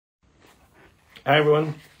Hi,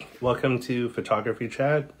 everyone. Welcome to Photography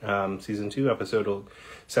Chat, Season 2, Episode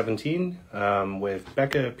 17, with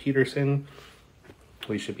Becca Peterson.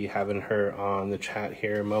 We should be having her on the chat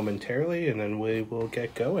here momentarily, and then we will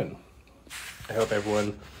get going. I hope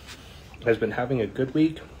everyone has been having a good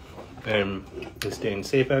week and is staying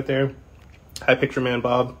safe out there. Hi, Picture Man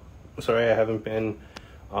Bob. Sorry I haven't been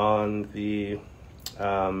on the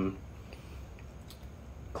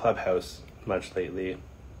Clubhouse much lately.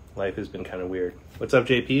 Life has been kind of weird. What's up,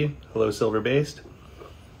 JP? Hello, Silver Based.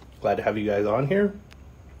 Glad to have you guys on here.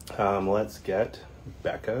 Let's get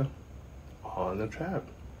Becca on the chat.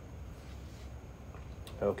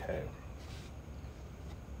 Okay.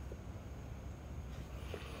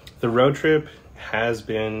 The road trip has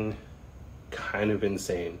been kind of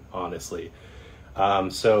insane, honestly.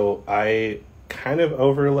 So I kind of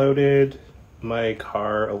overloaded my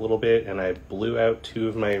car a little bit, and I blew out two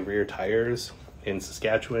of my rear tires in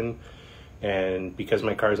Saskatchewan, and because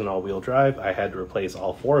my car's an all-wheel drive, I had to replace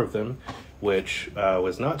all four of them, which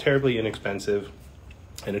was not terribly inexpensive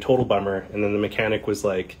and a total bummer. And then the mechanic was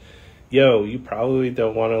like, yo, you probably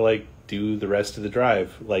don't want to like do the rest of the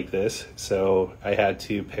drive like this. So I had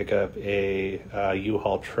to pick up a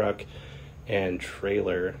U-Haul truck and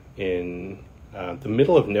trailer in the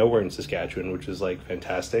middle of nowhere in Saskatchewan, which is like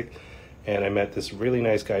fantastic. And I met this really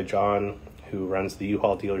nice guy, John, who runs the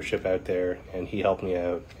U-Haul dealership out there, and he helped me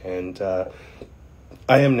out. And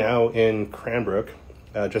I am now in Cranbrook,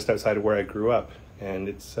 just outside of where I grew up, and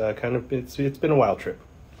it's been a wild trip.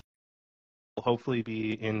 We'll hopefully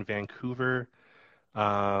be in Vancouver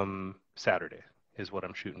Saturday is what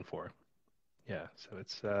I'm shooting for. Yeah, so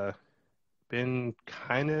it's been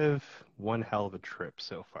kind of one hell of a trip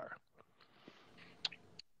so far.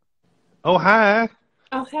 Oh, hi.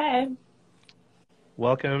 Okay.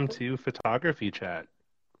 Welcome to Photography Chat.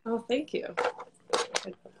 Oh, thank you.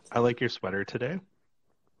 I like your sweater today.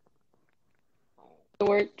 I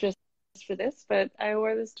work just for this, but I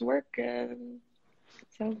wore this to work,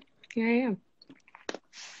 so here I am.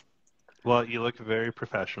 Well, you look very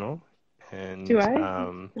professional, and Do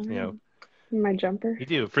I? My jumper. you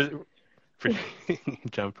do for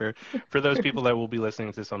jumper. For those people that will be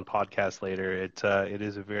listening to this on podcast later, it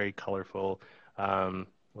is a very colorful,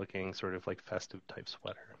 looking sort of like festive type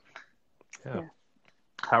sweater. Yeah.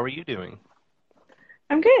 How are you doing?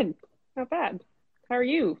 I'm good. Not bad. How are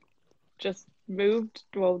you? Just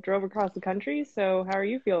drove across the country, so how are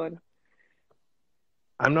you feeling?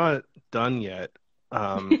 I'm not done yet.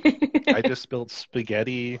 I just spilled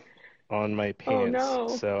spaghetti on my Oh pants, no.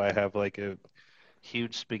 so I have like a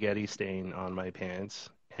huge spaghetti stain on my pants,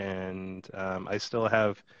 and I still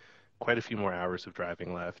have quite a few more hours of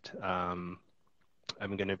driving left. I'm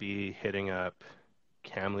going to be hitting up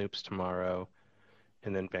Kamloops tomorrow,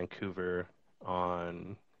 and then Vancouver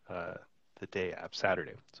on uh, the day after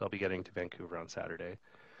Saturday. So I'll be getting to Vancouver on Saturday.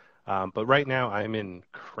 But right now I'm in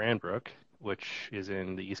Cranbrook, which is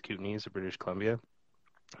in the East Kootenays of British Columbia,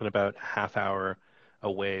 and about half hour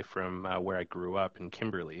away from where I grew up in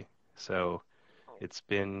Kimberley. So it's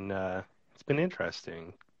been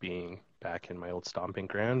interesting being back in my old stomping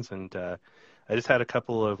grounds, and I just had a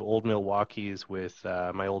couple of old Milwaukees with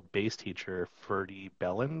my old bass teacher, Ferdy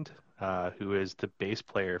Belland, who is the bass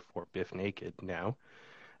player for Biff Naked now.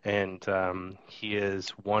 And he is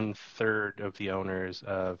one third of the owners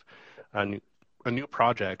of a new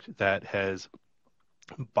project that has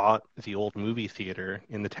bought the old movie theater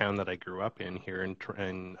in the town that I grew up in here in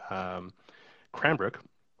Cranbrook,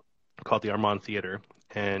 called the Armand Theater.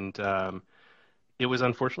 And it was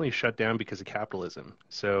unfortunately shut down because of capitalism.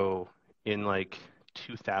 So in like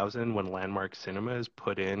 2000, when Landmark Cinemas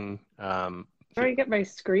put in, How do I get my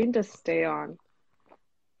screen to stay on?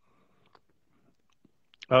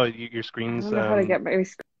 oh, your I screen's, don't know how to get my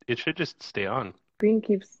it should just stay on. screen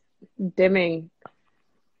keeps dimming.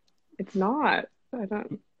 It's not. I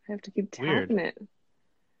have to keep Weird. tapping it.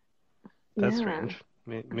 That's Yeah. strange.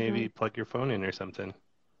 I Maybe don't. plug your phone in or something.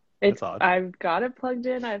 That's It's odd. I've got it plugged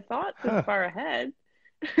in. I thought this Huh. far ahead.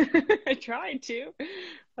 I tried to,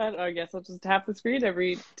 but I guess I'll just tap the screen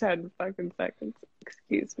every 10 fucking seconds.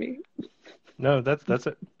 Excuse me. No, that's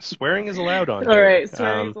it. Swearing is allowed on All here. right,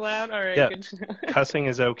 swearing is allowed. All right, Yeah, good to know. cussing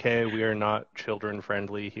is okay. We are not children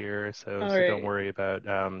friendly here, so All don't right. worry about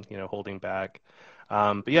holding back.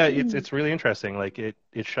 But yeah, it's really interesting. Like it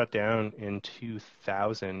shut down in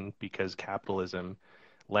 2000 because capitalism.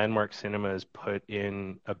 Landmark Cinemas put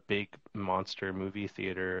in a big monster movie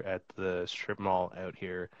theater at the strip mall out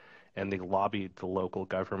here, and they lobbied the local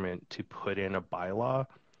government to put in a bylaw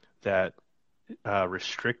that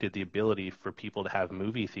restricted the ability for people to have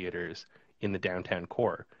movie theaters in the downtown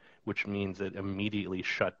core, which means it immediately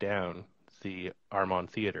shut down the Armand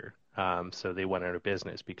Theater. So they went out of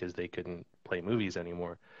business because they couldn't play movies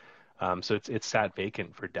anymore. So it's sat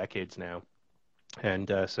vacant for decades now. And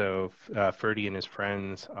Ferdy and his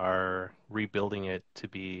friends are rebuilding it to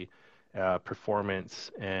be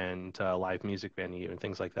performance and live music venue and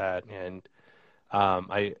things like that. And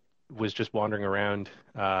I was just wandering around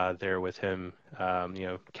there with him,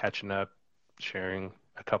 catching up, sharing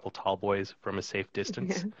a couple tall boys from a safe Yeah.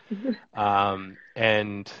 distance.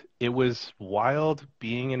 And it was wild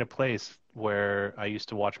being in a place where I used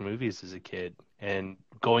to watch movies as a kid and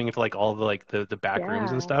going into like all the the back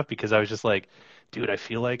rooms and Yeah. stuff because I was just like, dude, I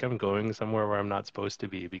feel like I'm going somewhere where I'm not supposed to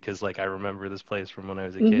be because like I remember this place from when I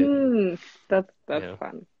was a kid. And, hmm you that's know,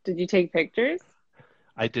 fun. Did you take pictures?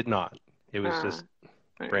 I did not. It was Ah, just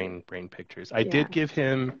all right. brain pictures. I Yeah. did give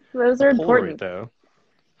him Those a are Polaroid important. though.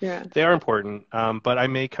 Yeah. They are important, but I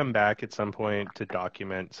may come back at some point to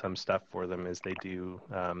document some stuff for them as they do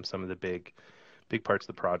some of the big parts of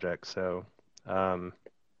the project. So, um,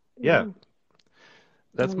 yeah, Yeah.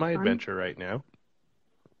 that's Sounds my fun. adventure right now.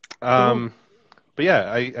 Cool. Um, but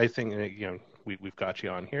yeah, I think we've got you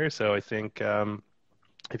on here, so I think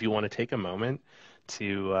if you want to take a moment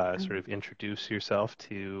to sort of introduce yourself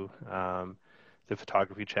to the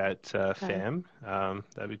Photography Chat Okay. fam,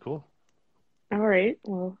 that'd be cool. All right.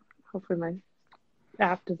 Well, hopefully my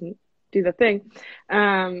app doesn't do the thing.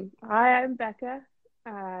 Hi, I'm Becca.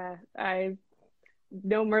 I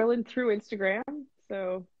know Merlin through Instagram,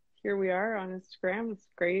 so here we are on Instagram. It's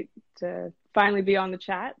great to finally be on the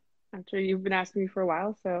chat after you've been asking me for a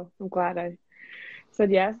while. So I'm glad I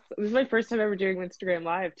said yes. This is my first time ever doing Instagram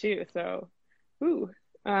Live too. So, ooh.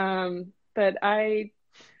 But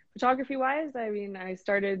photography wise, I mean, I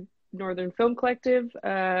started Northern Film Collective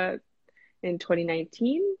in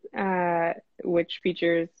 2019, which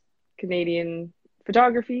features Canadian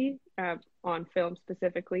photography on film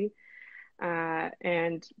specifically.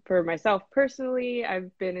 And for myself personally,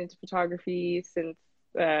 I've been into photography since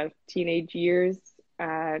teenage years.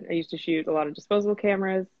 I used to shoot a lot of disposable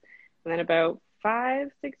cameras. And then about 5,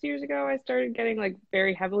 6 years ago, I started getting like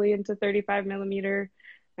very heavily into 35 millimeter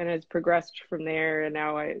and has progressed from there. And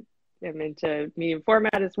now I am into medium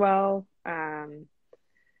format as well.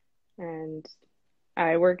 And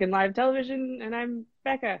I work in live television and I'm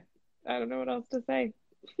Becca. I don't know what else to say.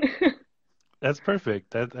 That's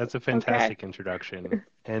perfect. That's a Okay. fantastic introduction,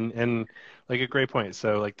 and like a great point.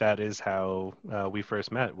 So like that is how we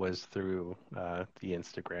first met was through the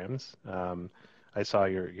Instagrams. I saw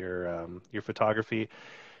your photography,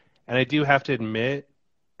 and I do have to admit,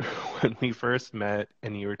 when we first met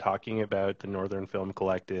and you were talking about the Northern Film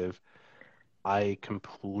Collective, I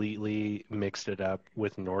completely mixed it up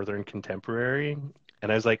with Northern Contemporary.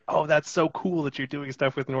 And I was like, oh, that's so cool that you're doing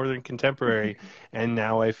stuff with Northern Contemporary. And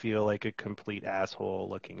now I feel like a complete asshole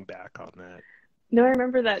looking back on that. No, I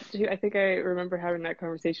remember that too. I think I remember having that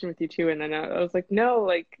conversation with you too. And then I was like, no,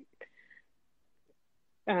 like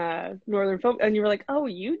Northern Folk. And you were like, oh,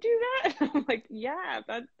 you do that? I'm like, yeah,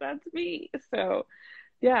 that's me. So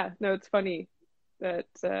yeah, no, it's funny that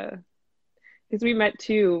because we met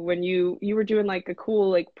too when you were doing like a cool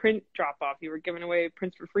like print drop off. You were giving away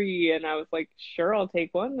prints for free, and I was like, sure, I'll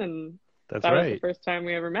take one. And That's that was the right. first time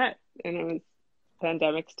we ever met, and it was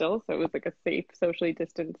pandemic still, so it was like a safe, socially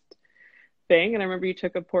distanced thing. And I remember you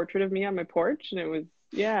took a portrait of me on my porch, and it was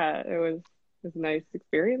yeah, it was a nice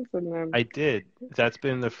experience. I did. That's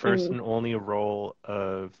been the first And and only roll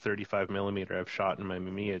of 35 millimeter I've shot in my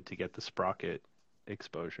Mamiya to get the sprocket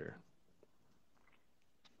exposure.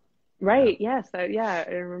 Yeah, right, yes, yeah,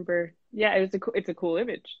 I remember. Yeah, it's a cool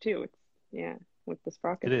image too. It's yeah, with the it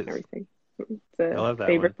sprockets and is. everything. It's I a love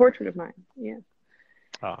that one. favorite portrait of mine. Yeah,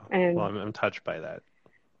 Ah, well, and I'm touched by that.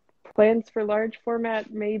 plans for large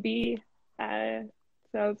format maybe. Uh,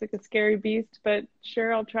 sounds like a scary beast, but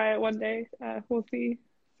sure, I'll try it one day. We'll see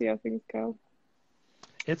how things go.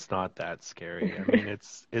 It's not that scary. I mean,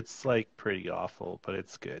 it's like pretty awful, but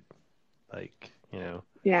it's good. Like,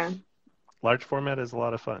 Yeah, large format is a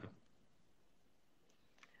lot of fun.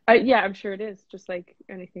 yeah, I'm sure it is. Just like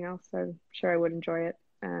anything else, I'm sure I would enjoy it.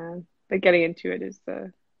 But getting into it is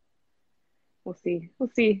we'll see. We'll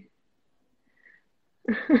see.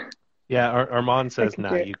 Yeah, Armand I says, could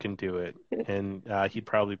nah, do you it. can do it. And he'd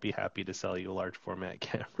probably be happy to sell you a large format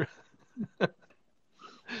camera.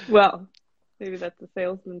 Well, maybe that's a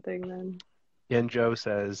salesman thing then. And Joe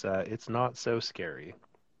says, it's not so scary.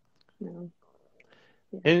 No.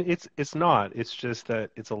 Yeah. And it's not. It's just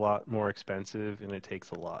that it's a lot more expensive and it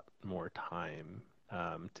takes a lot more time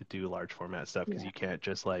to do large format stuff because Yeah. you can't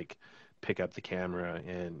just like pick up the camera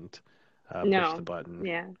and push the No. button.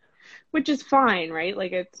 Yeah. Which is fine, right?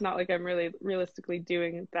 Like it's not like I'm really realistically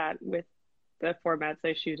doing that with the formats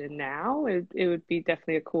I shoot in now, it would be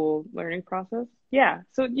definitely a cool learning process. Yeah.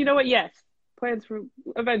 So you know what? Yes, plans for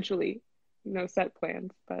eventually, set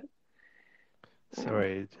plans, but um,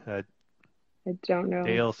 Sorry, I don't know.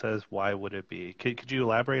 Dale says, "Why would it be?" Could you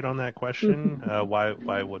elaborate on that question?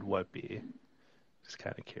 Why would what be? Just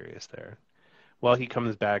kind of curious there. Well, he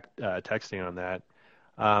comes back texting on that.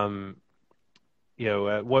 Um,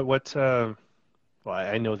 what well,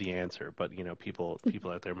 I know the answer, but people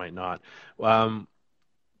out there might not. Um,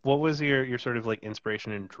 what was your sort of like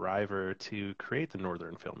inspiration and driver to create the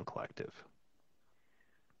Northern Film Collective?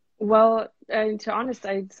 Well, and to honest,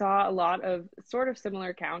 I saw a lot of sort of similar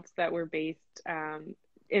accounts that were based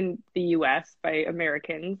in the US by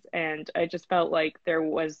Americans, and I just felt like there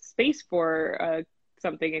was space for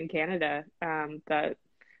something in Canada that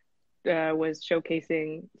was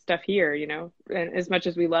showcasing stuff here, And as much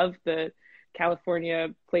as we love the California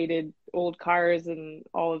plated old cars and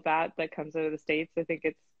all of that comes out of the States, I think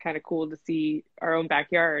it's kind of cool to see our own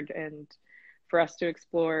backyard and for us to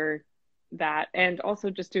explore that and also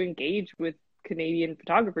just to engage with Canadian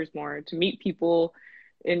photographers more, to meet people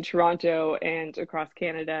in Toronto and across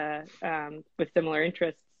Canada with similar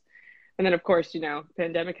interests. And then, of course,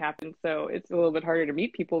 pandemic happened, so it's a little bit harder to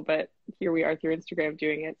meet people, but here we are through Instagram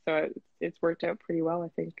doing it. So it's worked out pretty well, I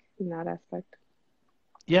think, in that aspect.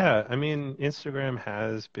 Yeah, I mean, Instagram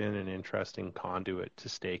has been an interesting conduit to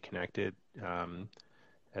stay connected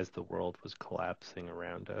as the world was collapsing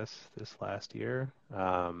around us this last year.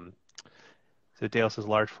 So Dale says,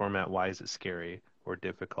 large format, why is it scary or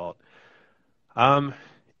difficult? Um,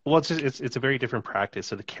 well, it's a very different practice.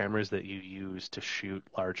 So the cameras that you use to shoot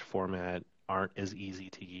large format aren't as easy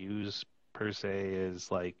to use per se as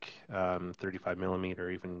like 35 millimeter,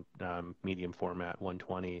 or even medium format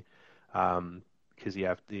 120. Because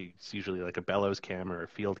it's usually like a bellows camera or a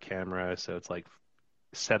field camera, so it's like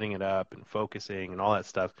setting it up and focusing and all that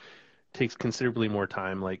stuff takes considerably more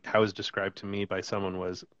time. Like how it was described to me by someone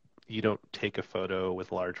was, you don't take a photo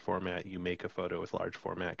with large format, you make a photo with large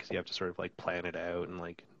format because you have to sort of like plan it out and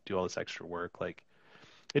like do all this extra work. Like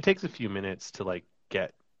it takes a few minutes to like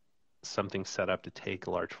get something set up to take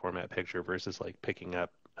a large format picture versus like picking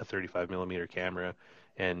up a 35 millimeter camera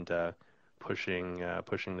and pushing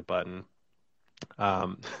the button.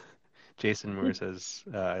 Um, Jason Moore says,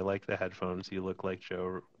 "I like the headphones. You look like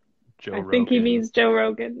Joe I think he Rogan, means Joe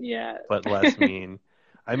Rogan. Yeah. but less mean."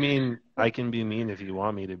 I mean, I can be mean if you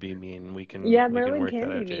want me to be mean. We can Yeah, we can Merlin work that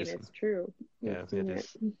can be out, mean. Jason. It's true. I've Yeah, it seen it.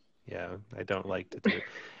 is. Yeah, I don't like to do.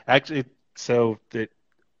 Actually, so that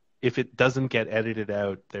if it doesn't get edited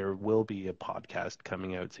out, there will be a podcast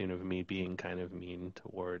coming out soon of me being kind of mean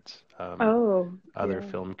towards Oh, other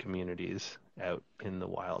yeah. film communities out in the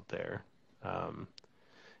wild there. Um,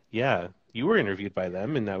 yeah, you were interviewed by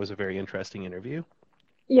them, and that was a very interesting interview.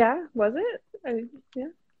 Yeah, was it? Yeah,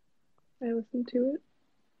 I listened to it.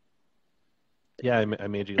 Yeah, I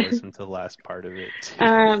made you listen to the last part of it too.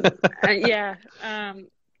 Um, yeah.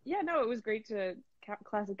 Yeah, no, it was great to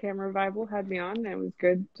Classic Camera Revival had me on. It was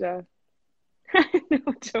good. No,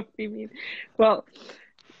 don't be mean. Well,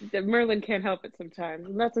 Merlin can't help it sometimes,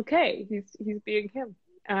 and that's okay. He's being him.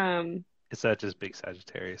 It's that just big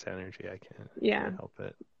Sagittarius energy. I Yeah. can't help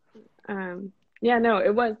it. Yeah, no,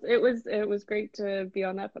 it was great to be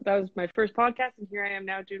on that. That was my first podcast, and here I am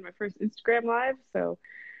now doing my first Instagram live. So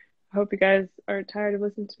I hope you guys aren't tired of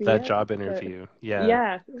listening to me That yet. job But interview, yeah.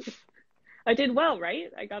 yeah, I did well,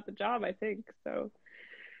 right? I got the job, I think. So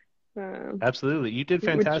Absolutely. You did which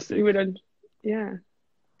you would, fantastic. yeah,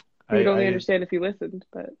 you would only I understand if you listened.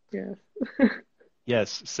 But yeah.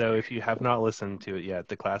 yes. So if you have not listened to it yet,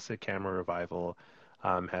 the Classic Camera Revival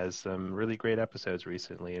has some really great episodes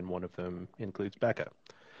recently, and one of them includes Becca.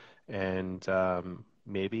 And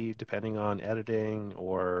maybe depending on editing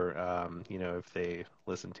or if they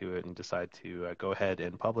listen to it and decide to go ahead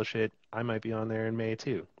and publish it, I might be on there in May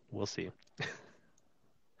too. We'll see.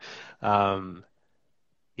 Um,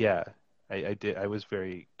 yeah, I did. I was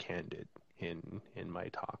very candid in my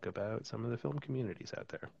talk about some of the film communities out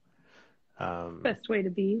there. Um, Best way to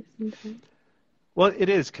be sometimes. well, it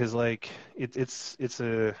is because like it's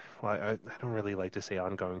a well, I don't really like to say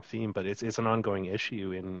ongoing theme, but it's an ongoing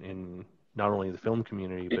issue in not only the film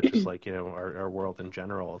community but just like our world in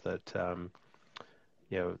general that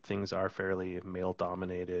things are fairly male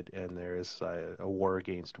dominated and there's a war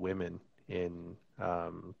against women in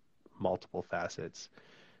multiple facets.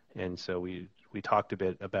 And so we talked a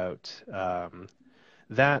bit about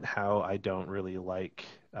that, how I don't really like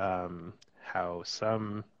how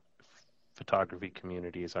some photography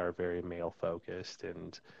communities are very male focused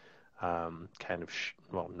and kind of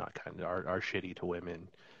well, not kind of are shitty to women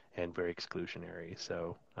and very exclusionary.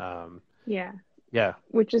 So Yeah. Yeah.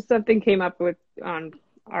 Which is something came up with on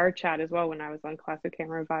our chat as well when I was on Classic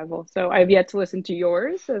Camera Revival. So I've yet to listen to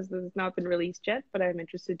yours as this has not been released yet, but I'm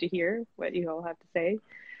interested to hear what you all have to say.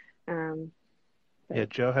 Um, Yeah, but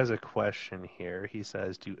Joe has a question here. He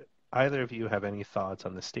says, do either of you have any thoughts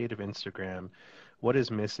on the state of Instagram? What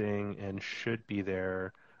is missing and should be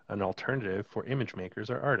there an alternative for image makers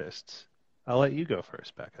or artists? I'll let you go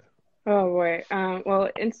first, Becca. oh boy. Well,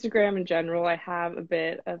 Instagram in general, I have a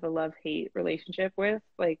bit of a love-hate relationship with.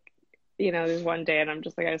 Like, there's one day and I'm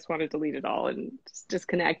just like, I just want to delete it all and just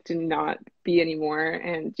disconnect and not be anymore.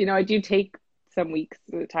 And, I do take some weeks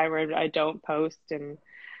at a time where I don't post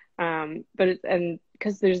but and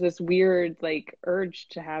because there's this weird like urge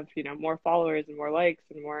to have, more followers and more likes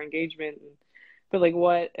and more engagement. But like,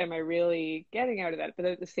 what am I really getting out of that? But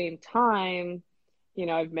at the same time,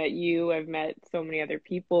 I've met you, I've met so many other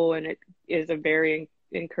people, and it is a very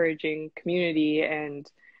encouraging community, and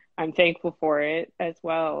I'm thankful for it as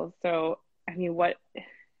well. So, I mean,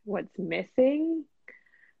 what's missing?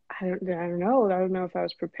 I don't know. I don't know if I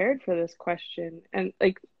was prepared for this question. And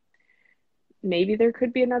like maybe there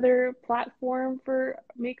could be another platform for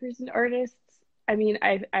makers and artists. I mean,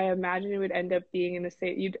 I imagine it would end up being in the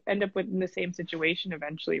same, you'd end up with in the same situation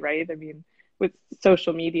eventually, right? I mean, with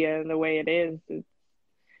social media and the way it is,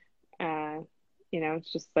 uh,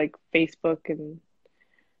 it's just like Facebook and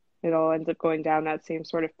it all ends up going down that same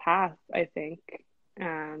sort of path, I think.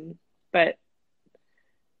 But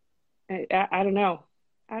I don't know.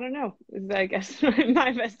 I don't know. Is I guess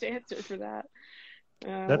my best answer for that.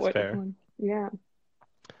 That's What fair. one? Yeah.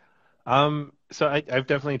 So I've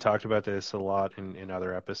definitely talked about this a lot in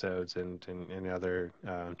other episodes and in other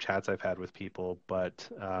chats I've had with people, but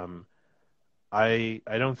I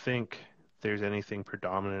don't think there's anything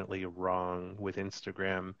predominantly wrong with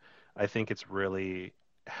Instagram. I think it's really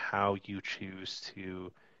how you choose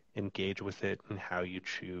to engage with it and how you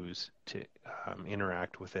choose to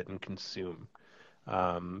interact with it and consume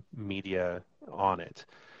media on it.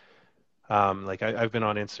 Like I've been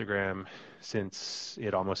on Instagram since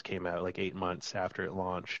it almost came out, like 8 months after it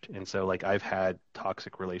launched, and so like I've had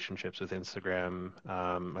toxic relationships with Instagram.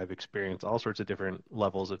 I've experienced all sorts of different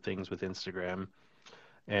levels of things with Instagram,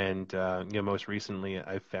 and most recently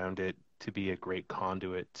I've found it to be a great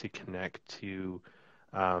conduit to connect to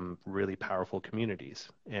really powerful communities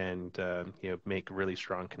and make really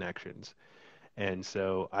strong connections. And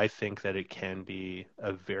so I think that it can be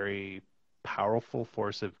a very powerful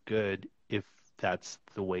force of good if that's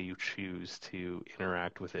the way you choose to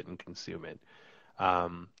interact with it and consume it.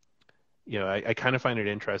 Um, I kind of find it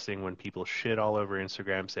interesting when people shit all over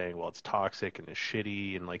Instagram saying, well, it's toxic and it's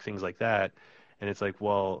shitty and like things like that. And it's like,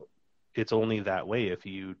 well, it's only that way if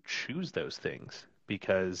you choose those things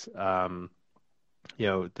because,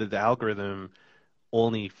 the algorithm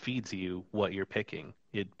only feeds you what you're picking.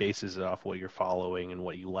 It bases it off what you're following and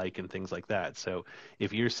what you like and things like that. So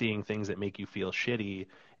if you're seeing things that make you feel shitty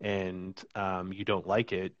and you don't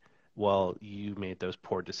like it, well, you made those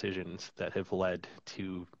poor decisions that have led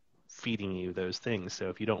to feeding you those things. So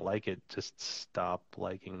if you don't like it, just stop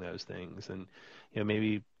liking those things and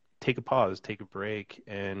maybe take a pause, take a break,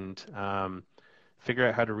 and figure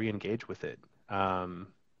out how to re-engage with it.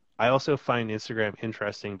 I also find Instagram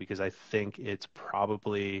interesting because I think it's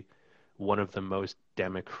probably one of the most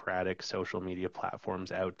democratic social media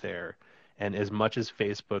platforms out there. And as much as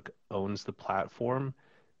Facebook owns the platform,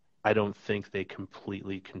 I don't think they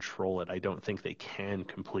completely control it. I don't think they can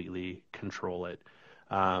completely control it.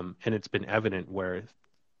 And it's been evident where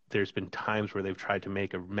there's been times where they've tried to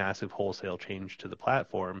make a massive wholesale change to the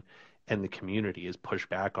platform and the community has pushed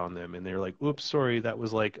back on them and they're like, oops, sorry, that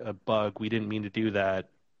was like a bug. We didn't mean to do that.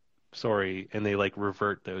 Sorry. And they like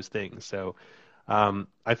revert those things. So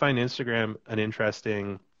I find Instagram an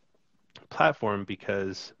interesting platform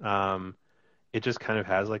because it just kind of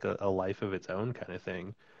has like a life of its own kind of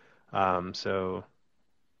thing. So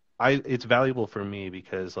it's valuable for me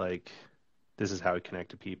because like this is how I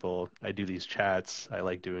connect to people. I do these chats. I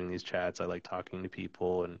like doing these chats. I like talking to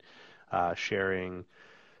people and sharing,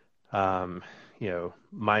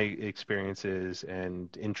 my experiences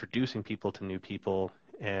and introducing people to new people.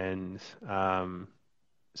 And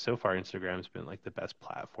so far, Instagram's been like the best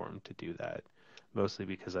platform to do that, mostly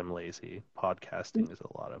because I'm lazy. Podcasting is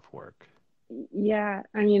a lot of work. Yeah,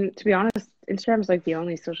 I mean, to be honest, Instagram's like the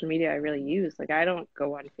only social media I really use. Like I don't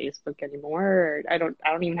go on Facebook anymore. Or I don't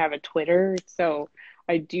even have a Twitter. So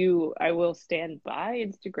I will stand by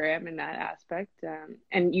Instagram in that aspect.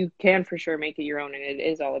 And you can for sure make it your own. And it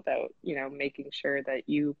is all about, making sure that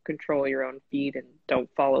you control your own feed and don't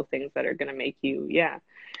follow things that are going to make you, yeah.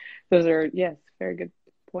 Those are, yes, very good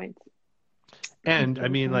points. And That's I really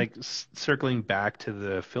mean, fun. like circling back to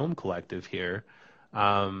the film collective here,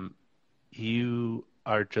 um, you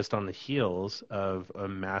are just on the heels of a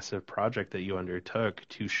massive project that you undertook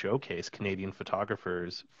to showcase Canadian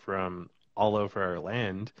photographers from all over our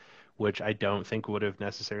land, which I don't think would have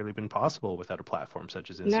necessarily been possible without a platform such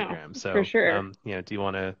as No, Instagram. for So, sure. do you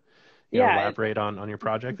want to, Yeah, elaborate on your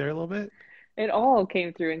project there a little bit? it all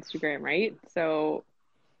came through Instagram, right? So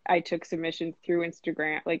I took submissions through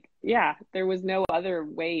Instagram. Like, yeah, there was no other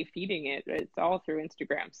way feeding it. It's all through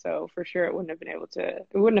Instagram. So for sure, it wouldn't have been able to, it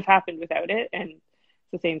wouldn't have happened without it. And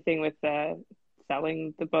it's the same thing with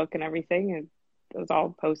selling the book and everything. And it was all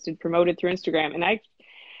posted, promoted through Instagram. And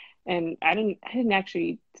I didn't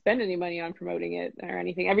actually spend any money on promoting it or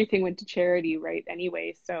anything. Everything went to charity, right?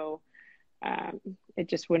 Anyway, so um, it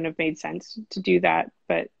just wouldn't have made sense to do that.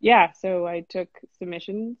 But yeah, so I took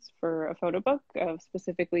submissions for a photo book of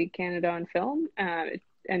specifically Canada on film. It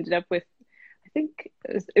ended up with, I think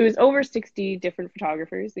it was over 60 different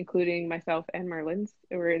photographers, including myself and Merlin's,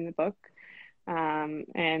 that were in the book. And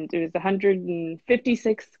it was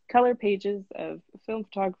 156 color pages of film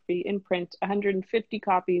photography in print. 150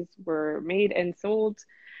 copies were made and sold.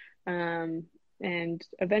 Um, and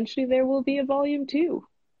eventually there will be a volume two.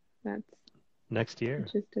 That's Next the year.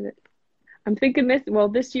 gist of it. I'm thinking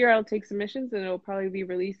this year I'll take submissions and it'll probably be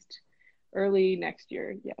released early next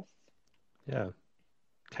year. Yes. Yeah.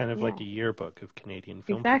 Kind of Yeah, like a yearbook of Canadian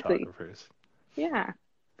film exactly. photographers. Yeah.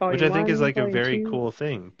 Which Volume I think is one, like a volume very two. cool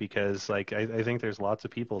thing because like I think there's lots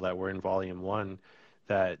of people that were in volume one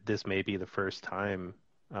that this may be the first time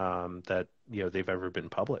that they've ever been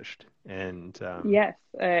published. And Yes.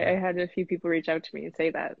 I yeah. had a few people reach out to me and say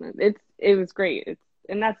that. And it was great.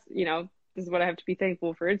 And that's, this is what I have to be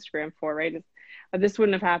thankful for Instagram for, right? This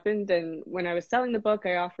wouldn't have happened. And when I was selling the book,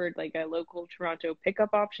 I offered like a local Toronto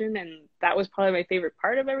pickup option, and that was probably my favorite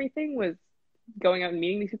part of everything was going out and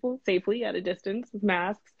meeting these people safely at a distance with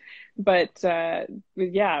masks. But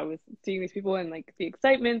yeah, I was seeing these people and like the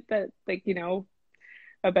excitement that like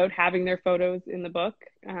about having their photos in the book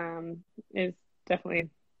is definitely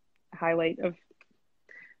a highlight of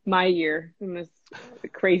my year and this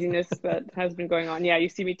craziness that has been going on. Yeah, you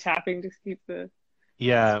see me tapping to keep the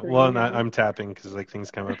Yeah, well, screen and going. I'm tapping because like things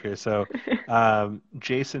come up here. So,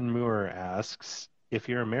 Jason Moore asks, if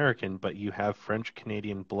you're American but you have French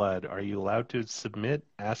Canadian blood, are you allowed to submit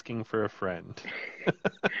asking for a friend?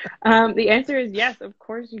 The answer is yes, of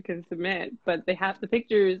course you can submit, but the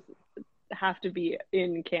pictures have to be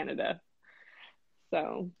in Canada.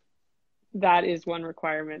 So that is one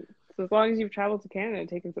requirement. So as long as you've traveled to Canada and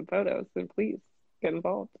taken some photos, then please get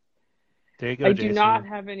involved. There you I go, do not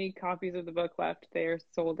Jason. have any copies of the book left. They are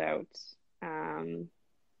sold out. Um,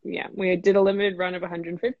 yeah, we did a limited run of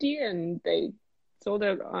 150 and they sold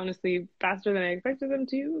out honestly faster than I expected them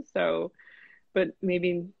to. So, but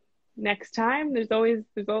maybe next time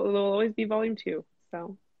there'll always be volume two.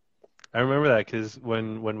 So, I remember that because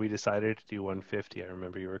when we decided to do 150, I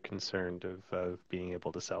remember you were concerned of being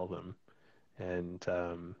able to sell them, and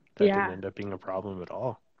that didn't yeah, end up being a problem at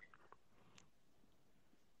all.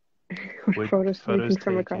 Would photos photos taken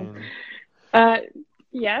from a crowd. taken? Uh,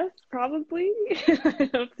 yes, probably. I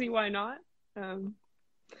don't see why not. Um,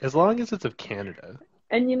 As long as it's of Canada.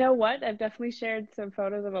 and you know what? I've definitely shared some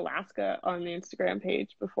photos of Alaska on the Instagram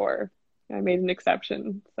page before. I made an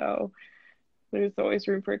exception, so there's always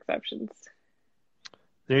room for exceptions.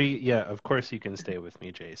 Yeah, of course you can stay with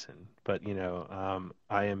me, Jason. But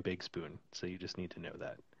I am Big Spoon, so you just need to know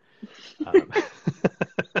that. Um,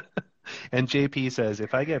 and JP says,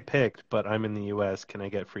 if I get picked, but I'm in the U.S., can I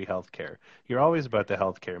get free health care? You're always about the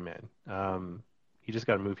health care, man. You just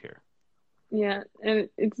got to move here. Yeah, and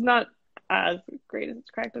it's not as great as it's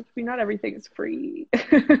cracked up to be. Not everything is free.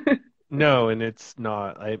 No, and it's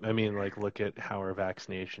not. I mean, like, look at how our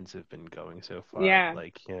vaccinations have been going so far. Yeah.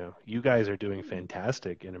 Like, you guys are doing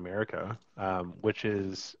fantastic in America, which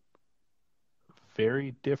is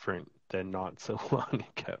very different than not so long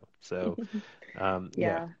ago. So, yeah,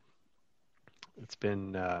 Yeah. it's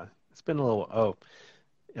been a little. Oh,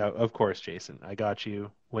 yeah, of course, Jason, I got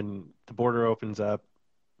you. When the border opens up,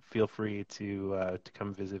 feel free to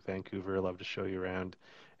come visit Vancouver. I'd love to show you around.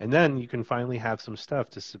 And then you can finally have some stuff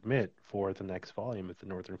to submit for the next volume at the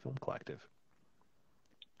Northern Film Collective.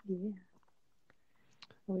 Yeah.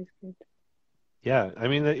 Always good. Yeah, I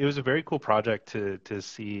mean, it was a very cool project to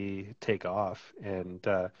see take off, and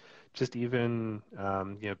just even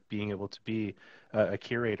being able to be a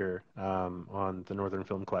curator on the Northern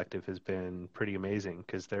Film Collective has been pretty amazing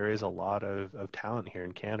because there is a lot of talent here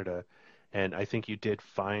in Canada, and I think you did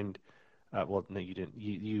find well, no, you didn't.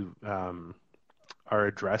 You are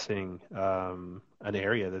addressing an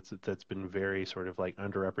area that's been very sort of like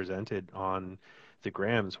underrepresented on the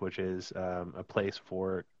Grams, which is a place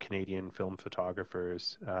for Canadian film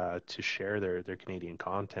photographers to share their Canadian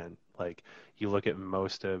content. Like you look at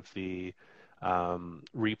most of the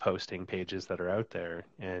reposting pages that are out there,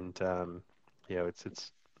 and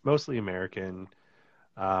it's mostly American,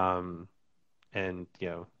 um, and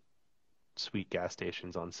sweet gas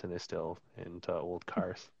stations on Cinestill and old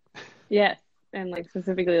cars. Yes, and like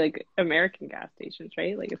specifically like American gas stations,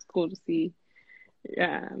 right? Like it's cool to see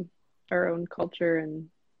um, our own culture and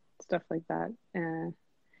stuff like that.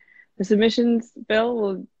 The submissions bill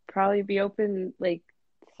will probably be open like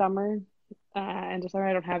summer and summer.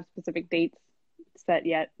 I don't have specific dates set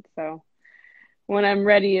yet, so when I'm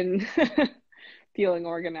ready and feeling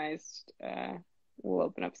organized, we'll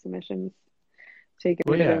open up submissions. Take a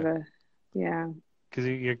Well, bit of yeah, a yeah. because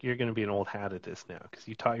you're going to be an old hat at this now, because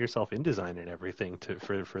you taught yourself InDesign and everything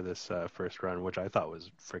for this first run, which I thought was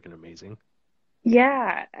freaking amazing.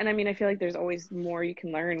 Yeah, and I mean, I feel like there's always more you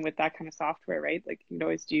can learn with that kind of software, right? Like you can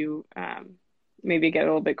always do maybe get a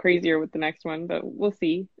little bit crazier with the next one, but we'll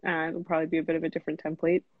see. It'll probably be a bit of a different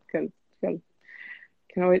template because it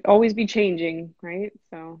can always be changing, right?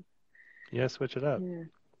 So Yeah, switch it up. yeah,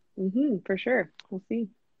 for sure. We'll see.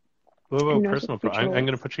 Whoa, Who knows what personal the pro. future I'm holds?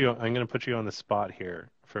 going to put you. I'm going to put you on the spot here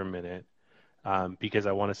for a minute, because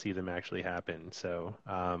I want to see them actually happen. So,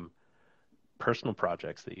 personal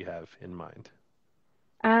projects that you have in mind.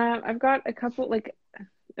 I've got a couple like,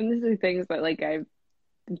 and these are things that like I've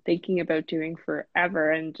been thinking about doing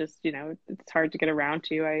forever, and just it's hard to get around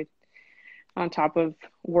to. I on top of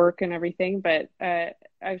work and everything. But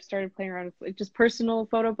I've started playing around with like just personal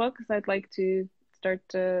photo books. I'd like to start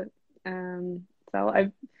to sell.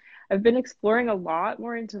 I've been exploring a lot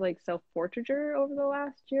more into like self-portraiture over the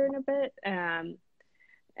last year and a bit, and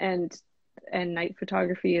night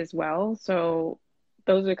photography as well. So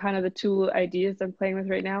those are kind of the two ideas I'm playing with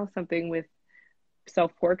right now. Something with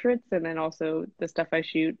self-portraits, and then also the stuff I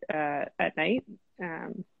shoot at night.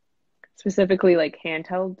 Um, Specifically like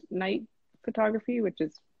handheld night photography, which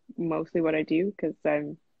is mostly what I do because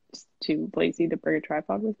I'm just too lazy to bring a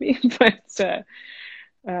tripod with me.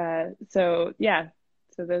 So yeah,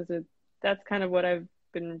 so that's kind of what I've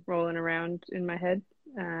been rolling around in my head.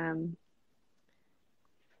 Um,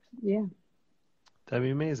 yeah, That'd be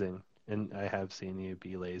amazing. And I have seen you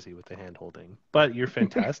be lazy with the hand holding, but you're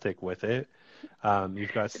fantastic with it.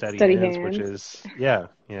 You've got steady steady hands, which hands. is, yeah,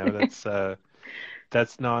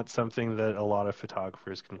 that's not something that a lot of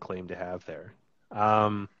photographers can claim to have there.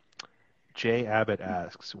 Um, Jay Abbott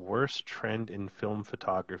asks, worst trend in film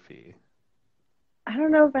photography? I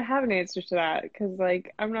don't know if I have an answer to that because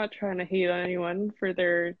like I'm not trying to hate on anyone for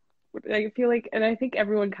their like I feel like and I think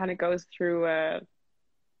everyone kind of goes through a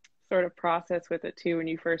sort of process with it too when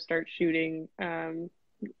you first start shooting.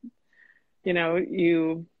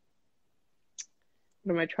 You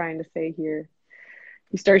what am I trying to say here?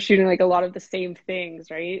 You start shooting like a lot of the same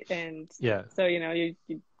things, right? And Yeah. so you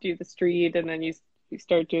do the street, and then you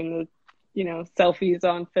start doing the selfies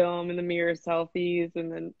on film and the mirror selfies,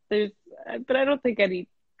 and then but I don't think any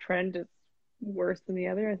trend is worse than the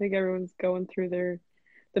other. I think everyone's going through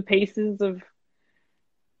the paces of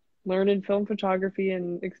learning film photography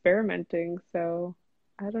and experimenting. So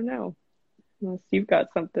I don't know. Unless you've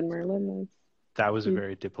got something, Merlin. That was a That's...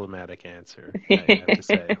 very diplomatic answer, I have to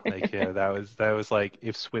say. Like, yeah, that was like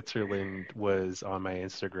if Switzerland was on my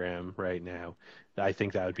Instagram right now, I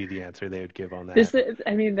think that would be the answer they would give on that.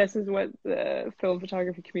 I mean, this is what the film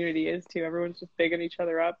photography community is too. Everyone's just bigging each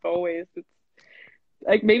other up always. It's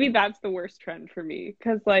like maybe that's the worst trend for me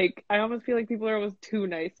because like I almost feel like people are almost too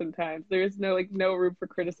nice sometimes. There is no room for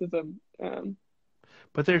criticism.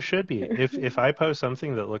 But there should be. If I post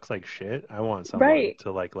something that looks like shit, I want someone Right,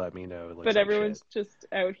 to like let me know it but looks like shit. everyone's just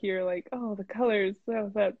out here like, oh, the colors,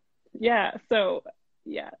 so that, yeah. So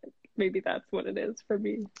yeah, maybe that's what it is for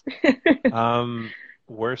me. Um,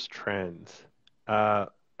 Worst trends. I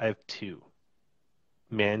have two.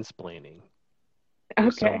 Mansplaining.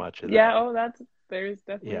 There's so Okay, much of yeah. that. Oh, there's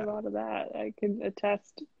definitely a Yeah. lot of that. I can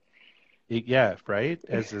attest. Yeah, right?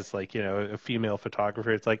 As this like, a female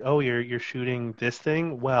photographer, it's like, "Oh, you're shooting this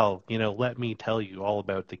thing? Well, let me tell you all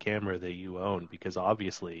about the camera that you own because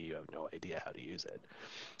obviously you have no idea how to use it."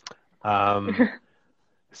 Um,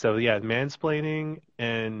 so yeah, mansplaining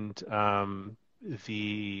and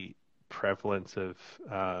the prevalence of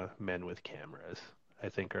men with cameras, I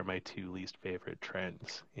think are my two least favorite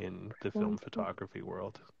trends in the film photography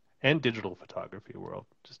world and digital photography world,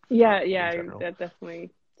 just for Yeah, in yeah, general. that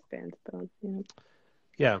definitely spans those. Yeah.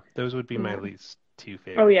 Yeah, those would be my Yeah. least two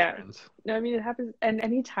Oh favorite yeah. trends. No, I mean it happens and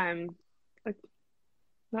anytime like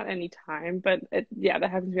not any time, but yeah, that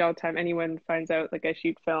happens to me all the time. Anyone finds out like I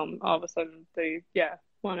shoot film, all of a sudden they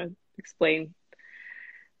want to explain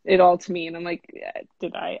it all to me, and I'm like,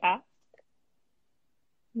 did I ask?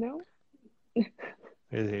 No.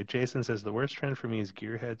 Jason says the worst trend for me is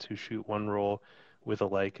gearheads who shoot one roll with a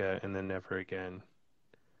Leica and then never again.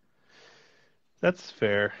 That's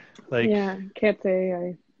fair. Like, Yeah, can't say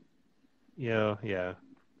I. yeah.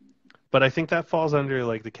 But I think that falls under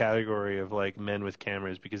like the category of like men with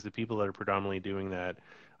cameras because the people that are predominantly doing that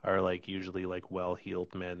are like usually like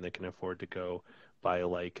well-heeled men that can afford to go buy a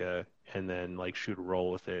Leica and then like shoot a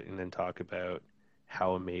roll with it and then talk about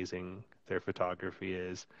how amazing their photography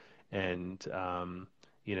is and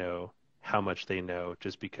you know how much they know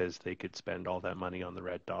just because they could spend all that money on the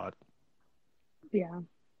red dot. Yeah.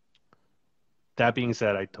 That being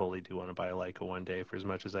said, I totally do want to buy a Leica one day for as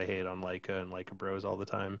much as I hate on Leica and Leica Bros all the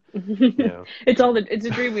time. You know, It's a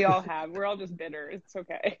dream we all have. We're all just bitter. It's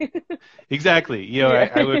okay. exactly. Yeah.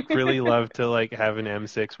 I would really love to like have an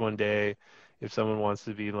M6 one day if someone wants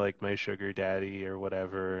to be like my sugar daddy or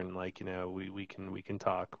whatever and like, we can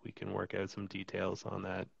talk. We can work out some details on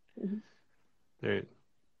that. There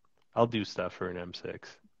I'll do stuff for an M6.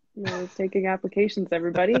 It's taking applications,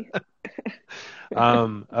 everybody.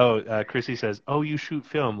 Chrissy says, "Oh, you shoot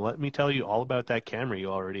film. Let me tell you all about that camera you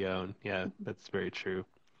already own." Yeah, that's very true.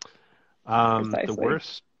 The Precisely.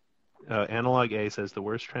 worst Analog A says the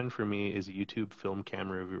worst trend for me is YouTube film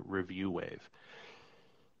camera review wave.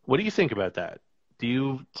 What do you think about that? Do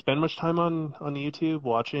you spend much time on YouTube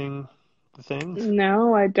watching the things?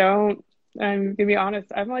 No, I don't. I'm gonna be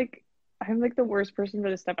honest. I'm like the worst person for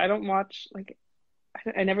this stuff. I don't watch like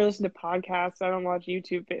I never listen to podcasts. I don't watch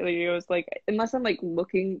YouTube videos. Like unless I'm like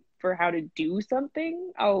looking for how to do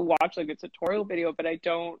something, I'll watch like a tutorial video, but I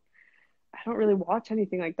don't really watch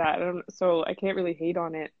anything like that. So I can't really hate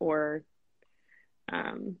on it or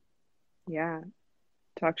um yeah,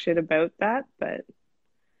 talk shit about that, but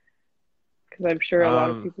because I'm sure a lot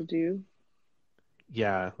of Um, people do.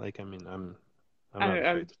 yeah, like I mean, I'm I not don't,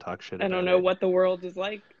 afraid to talk shit I don't about know it. what the world is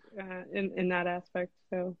like in that aspect.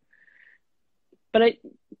 So, but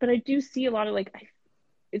I do see a lot of like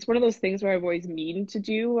it's one of those things where I've always meaned to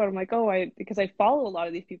do. I'm like, oh, because I follow a lot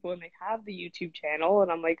of these people and they have the YouTube channel,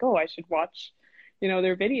 and I'm like, oh, I should watch,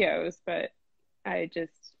 their videos, but I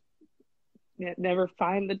just never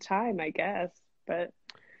find the time, I guess. But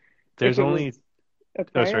if There's it was only a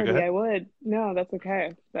Oh, sorry, go priority, ahead. I would. No, that's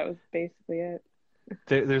okay. That was basically it.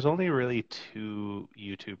 There's only really two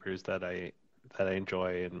YouTubers that I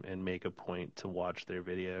enjoy and make a point to watch their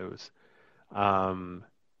videos. Um,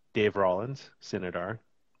 Dave Rollins, Cinedar,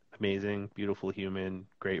 amazing, beautiful human,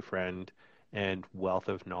 great friend, and wealth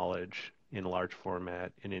of knowledge in large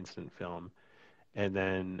format in instant film. And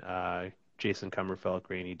then Jason Comerfeld,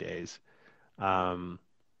 Rainy Days. Um,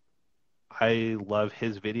 I love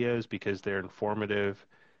his videos because they're informative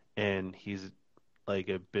and he's like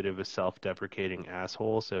a bit of a self-deprecating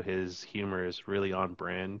asshole, so his humor is really on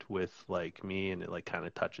brand with like me and it like kind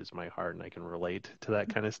of touches my heart and I can relate to that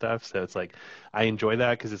kind of stuff. So it's like I enjoy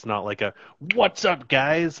that because it's not like a "What's up,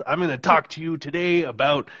 guys? I'm gonna talk to you today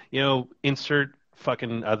about, insert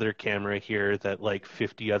fucking other camera here that like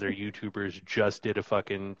 50 other YouTubers just did a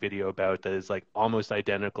fucking video about that is like almost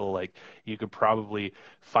identical. Like you could probably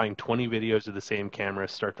find 20 videos of the same camera,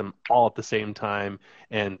 start them all at the same time,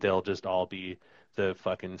 and they'll just all be the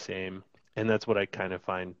fucking same. And that's what I kind of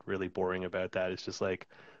find really boring about that. It's just like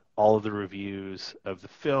all of the reviews of the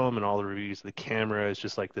film and all the reviews of the camera is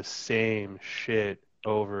just like the same shit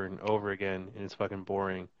over and over again, and it's fucking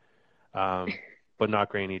boring. Um, but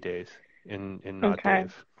not Rainy Days and not Okay.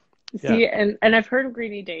 Dave. Yeah, See, and I've heard of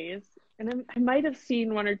Greeny Days, and I might have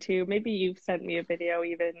seen one or two. Maybe you've sent me a video,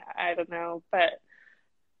 even I don't know. But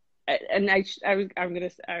and I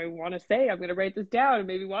want to say I'm gonna write this down and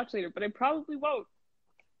maybe watch later, but I probably won't.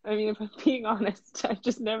 I mean, if I'm being honest, I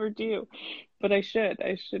just never do. But I should.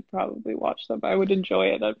 I should probably watch them. I would enjoy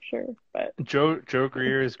it, I'm sure. But Joe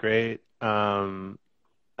Greer is great.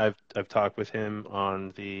 I've talked with him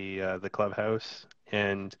on the clubhouse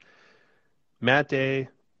and Matt Day.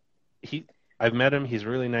 he I've met him. He's a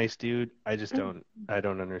really nice dude. I don't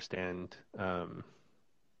understand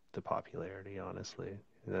the popularity, honestly.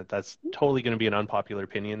 That's totally going to be an unpopular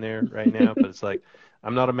opinion there right now, but it's like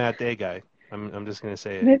I'm not a Matt Day guy. I'm just going to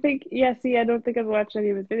say and it. I think, yeah, see, I don't think I've watched any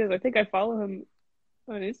of his videos. I think I follow him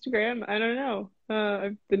on Instagram. I don't know.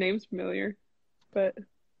 The name's familiar, but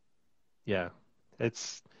Yeah.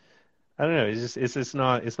 It's I don't know. It's just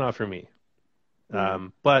not for me. yeah.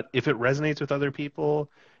 But if it resonates with other people,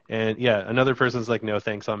 and yeah, another person's like, no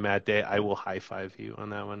thanks on Matt Day, I will high five you on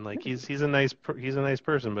that one. Like he's a nice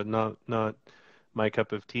person, but not my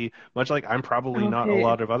cup of tea. Much like I'm probably not a Okay.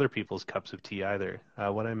 lot of other people's cups of tea either.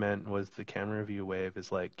 What I meant was the camera view wave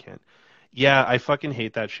is like can't. Yeah, I fucking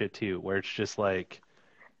hate that shit too, where it's just like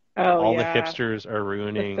Oh all the yeah, hipsters are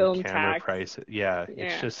the ruining film camera tax. prices. Yeah, it's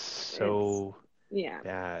Yeah, just it's so yeah.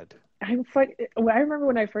 bad. I remember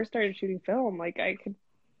when I first started shooting film, like I could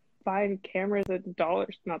find cameras at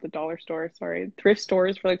dollars, not the dollar store, sorry, thrift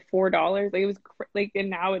stores for like $4. Like it was like, and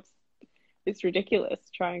now it's ridiculous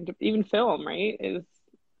trying to even film, right? Is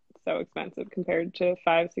so expensive compared to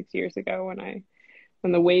 5, 6 years ago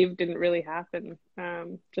when the wave didn't really happen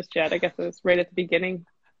just yet. I guess it was right at the beginning.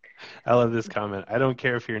 I love this comment. I don't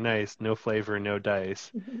care if you're nice, no flavor, no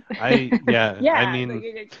dice. Yeah, I Yeah, like mean,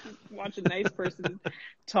 I could watch a nice person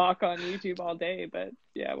talk on YouTube all day, but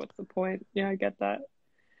yeah, what's the point? Yeah, I get that.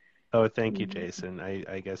 oh, thank you, Mm. Jason.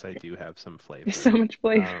 I guess I do have some There's flavor. so much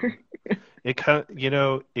flavor. Um,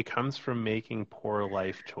 it comes from making poor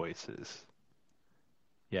life choices.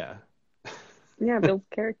 Yeah. Yeah, builds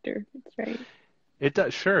character. That's right. It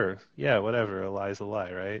does, sure. Yeah, whatever. A lie's a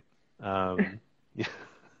lie, right? Um, yeah,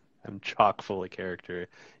 I'm chock full of character,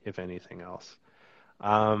 if anything else.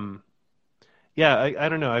 Um, yeah, I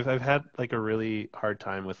don't know. I've had like a really hard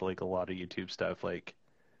time with like a lot of YouTube stuff. Like,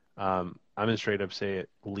 I'm gonna straight up say it,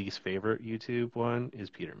 least favorite YouTube one is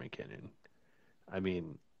Peter McKinnon. I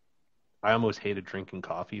mean, I almost hated drinking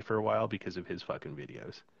coffee for a while because of his fucking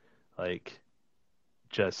videos. Like,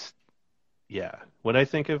 just yeah. When I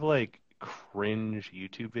think of like cringe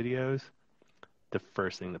YouTube videos, the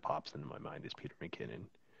first thing that pops into my mind is Peter McKinnon.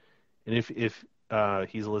 And if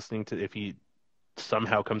he's listening to if he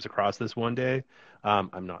somehow comes across this one day,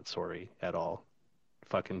 I'm not sorry at all.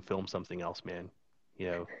 Fucking film something else, man.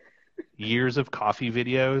 You know, years of coffee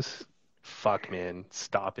videos. Fuck, man,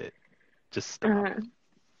 stop it. Just stop. Uh,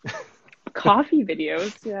 Coffee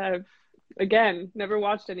videos. Yeah. Again, never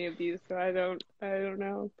watched any of these, so I don't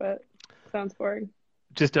know, but sounds boring.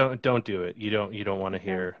 Just don't do it. You don't want to Okay.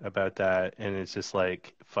 hear about that. And it's just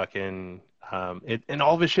like fucking and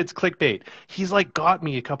all of his shit's clickbait. He's like got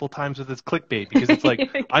me a couple times with his clickbait because it's like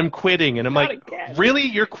I'm quitting and I'm Not like, again. really?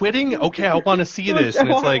 You're quitting? Okay, I want to see I this. And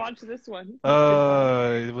it's want to like, watch this one.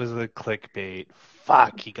 Goodbye. it was a clickbait.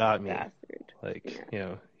 Fuck, he got me. Bastard. Like,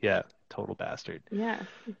 Yeah. yeah, total bastard. Yeah.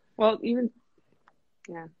 Well, even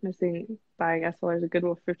yeah, missing buying SLR is a good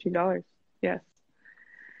one for $15. Yes.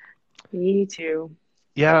 Me too.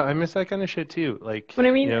 Yeah, I miss that kind of shit too. Like, But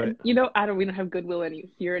I mean, we don't have Goodwill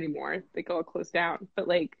here anymore. They all closed down. But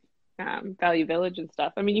like Value Village and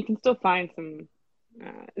stuff. I mean, you can still find some.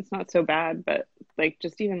 It's not so bad, but like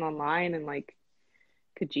just even online and like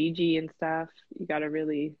Kijiji and stuff, you got to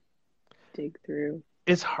really dig through.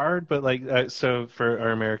 it's hard, but like, so for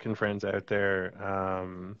our American friends out there,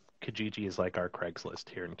 Kijiji is like our Craigslist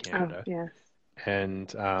here in Oh Canada. yes.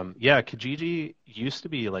 And yeah, Kijiji used to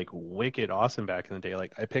be like wicked awesome back in the day.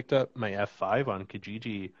 Like I picked up my F5 on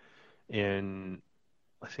Kijiji in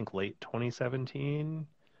I think late 2017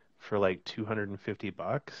 for like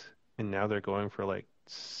 $250, and now they're going for like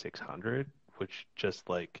 600, which just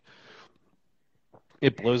like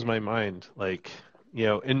it blows my mind. Like,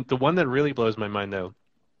 and the one that really blows my mind though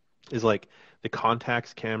is like the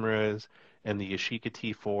Contax cameras and the Yashica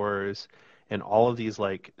T4s and all of these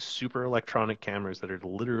like super electronic cameras that are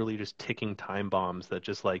literally just ticking time bombs that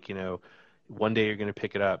just like, one day you're going to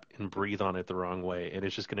pick it up and breathe on it the wrong way and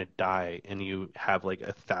it's just going to die and you have like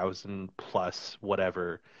 1,000 plus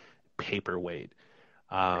whatever paperweight.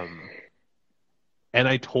 Um, and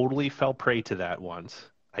I totally fell prey to that once.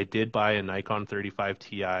 I did buy a Nikon 35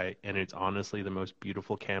 Ti and it's honestly the most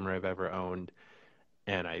beautiful camera I've ever owned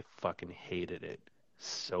and I fucking hated it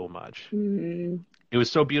so much. Mm. It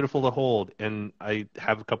was so beautiful to hold, and I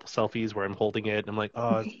have a couple selfies where I'm holding it, and I'm like,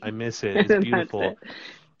 oh, I miss it. It's And that's beautiful. it.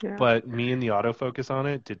 Yeah. But me and the autofocus on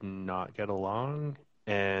it did not get along,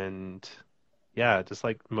 and yeah, just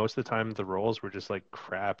like most of the time the rolls were just like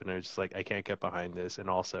crap, and I was just like, I can't get behind this. And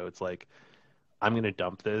also, it's like I'm gonna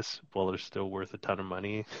dump this while they're still worth a ton of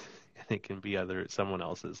money, and it can be someone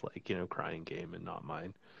else's like crying game and not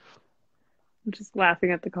mine. I'm just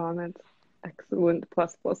laughing at the comments. Excellent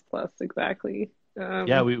plus plus plus exactly.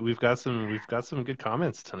 Yeah, Um, we've got some good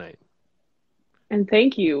comments tonight. and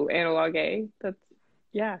thank you, Analog A. That's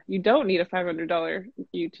yeah, you don't need a $500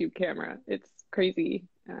 YouTube camera. It's crazy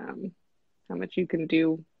how much you can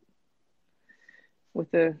do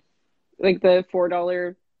with the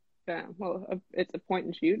 $4 it's a point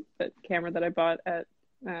and shoot, but camera that I bought at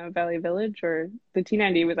Valley Village or the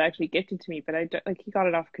T90 was actually gifted to me, but like he got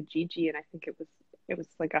it off Kijiji and I think it was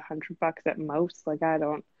like $100 at most. Like I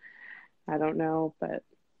don't know, but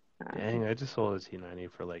Dang, I just sold a T90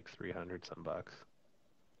 for like 300 some bucks.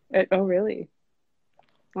 oh really?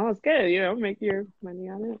 Well, it's good, make your money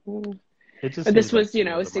on it. It just But this seems like was, too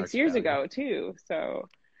low to 6 market years value. ago too. So,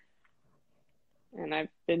 and I've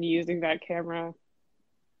been using that camera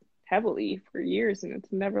heavily for years and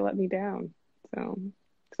it's never let me down. So,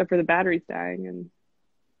 except for the batteries dying and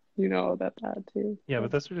you know about that too. Yeah,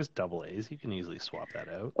 but So, those are just double A's. You can easily swap that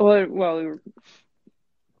out. well,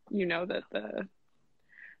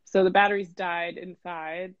 that the batteries died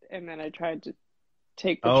inside and then I tried to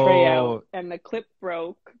take the tray out Oh, and the clip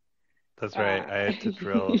broke. that's right. Uh, I had to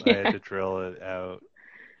drill. I had yeah, to drill it out.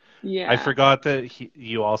 I yeah, forgot that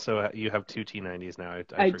you also you have two T90s now. I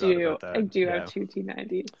I forgot do. about I that. do have Yeah, two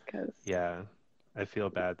T90s because, yeah. I feel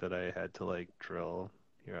bad that I had to like drill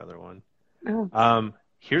your other one. oh,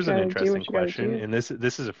 Here's an gotta do interesting what you gotta question, do. and this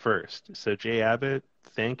is a first. So Jay Abbott,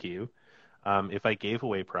 thank you. If I gave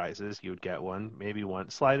away prizes, you would get one. Maybe one.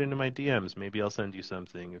 Slide into my DMs. Maybe I'll send you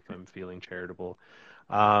something if I'm feeling charitable.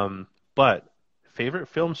 But favorite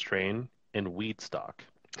film strain and weed stock.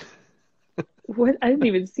 What? I didn't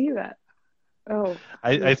even see that. Oh,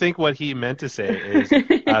 I yeah. think what he meant to say is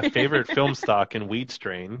favorite film stock and weed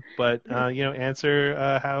strain, but answer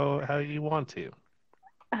how you want to.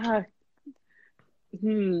 uh,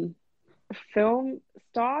 hmm. Film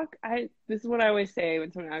stock. This is what I always say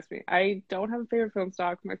when someone asks me. I don't have a favorite film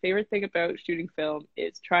stock. My favorite thing about shooting film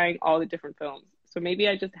is trying all the different films. So maybe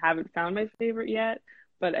I just haven't found my favorite yet,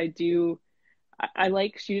 but I do. I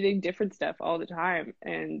like shooting different stuff all the time,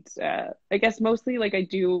 and I guess mostly like I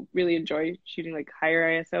do really enjoy shooting like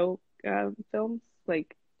higher ISO films,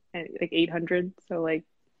 like 800. So like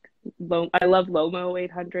I love Lomo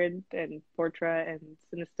 800 and Portra and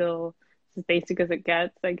Cinestill. It's as basic as it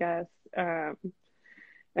gets, I guess. Um,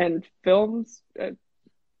 and films,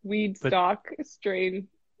 weed But stock strain.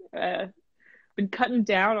 Uh, been cutting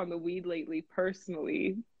down on the weed lately,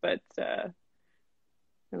 personally, but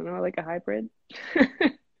I don't know, I like a hybrid.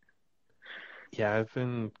 yeah, I've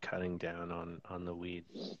been cutting down on the weed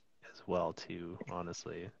as well too,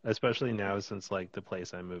 honestly. Especially now since like the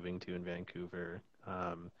place I'm moving to in Vancouver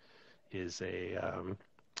is a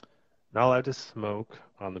not allowed to smoke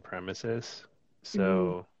on the premises.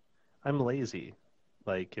 Mm, So I'm lazy.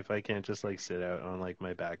 Like if I can't just like sit out on like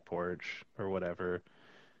my back porch or whatever,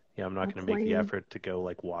 yeah, I'm not that's gonna make the lame. effort to go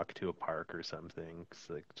like walk to a park or something. It's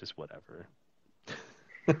like just whatever.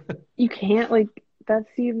 You can't like that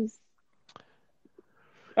seems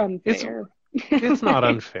It's unfair. it's not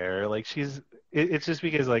unfair. Like it's just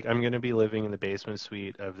because like I'm gonna be living in the basement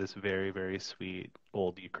suite of this very, very sweet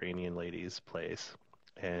old Ukrainian lady's place.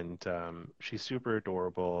 And she's super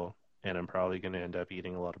adorable and I'm probably gonna end up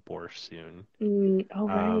eating a lot of borscht soon. Oh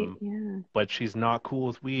right, Um, yeah. but she's not cool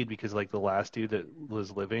with weed because like the last dude that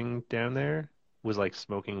was living down there was like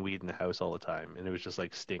smoking weed in the house all the time and it was just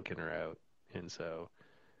like stinking her out. And so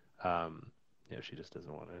um she just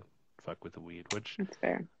doesn't want to fuck with the weed, which That's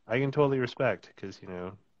fair. I can totally respect because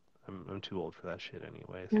I'm too old for that shit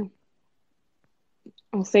anyways. Yeah.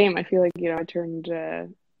 Well, same. I feel like, I turned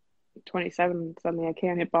 27 suddenly I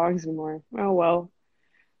can't hit bongs anymore. Oh well,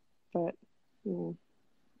 but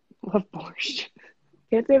love borscht.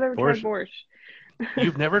 Can't say I've ever tried Borscht, borscht.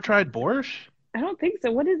 you've never tried borscht? I don't think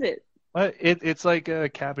so. What is it? What? It's like a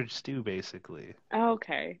cabbage stew basically. Oh,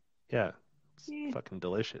 okay. Yeah, it's Eh, fucking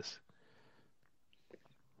delicious.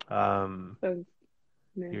 Um, so,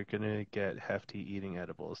 yeah. you're gonna get hefty eating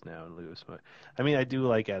edibles now in lieu of smoke. I mean, I do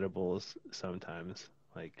like edibles sometimes.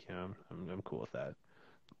 Like, I'm cool with that.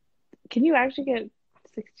 Can you actually get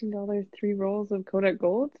 $16 3 rolls of Kodak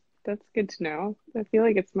Gold? That's good to know. I feel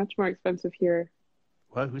like it's much more expensive here.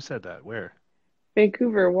 What? Who said that? Where?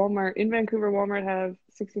 Vancouver, Walmart have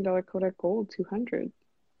 $16 Kodak Gold 200.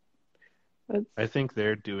 That's I think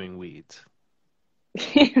they're doing weeds.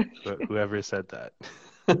 Whoever said that.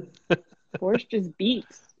 borscht just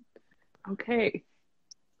beats. Okay.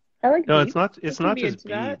 I like No, it's beets. not. I It's can not be just into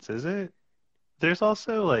that. beads, is it? There's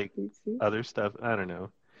also like Beet soup. other stuff. I don't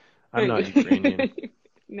know. I'm not Ukrainian.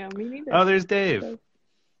 No, me neither. Oh, there's Dave. So,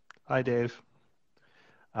 Hi, Dave.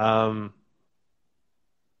 Um,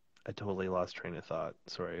 I totally lost train of thought.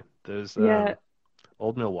 Sorry. Those yeah.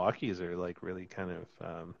 old Milwaukee's are like really kind of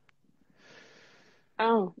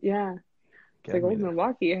Oh, yeah. It's like getting me old there.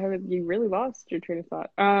 Milwaukee. Haven't you really lost your train of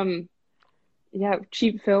thought? Yeah,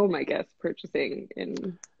 cheap film, I guess, purchasing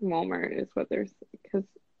in Walmart is what there's because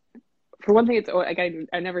for one thing, it's like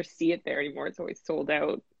I never see it there anymore. It's always sold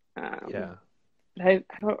out. Um, Yeah. but I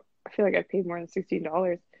don't. I feel like I paid more than $16.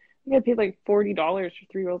 I think I paid like $40 for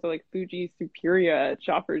 3 rolls of like Fuji Superia at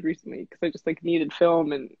Shoppers recently because I just like needed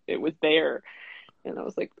film and it was there, and I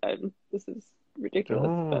was like, this is ridiculous.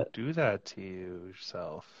 Don't But do that to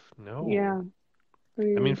yourself. yeah, No. What are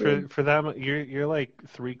you I gonna mean, do? for that, you're like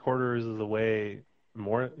 3/4 of the way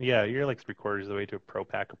more. Yeah, you're like 3/4 of the way to a pro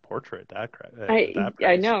pack of portrait at that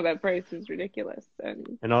I price. know that price is ridiculous,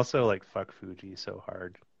 and And also, like, fuck Fuji so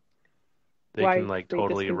hard. They why can like they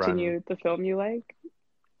totally run discontinued the film you like?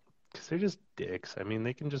 because they're just dicks. I mean,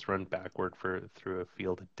 they can just run backward for through a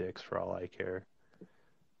field of dicks for all I care.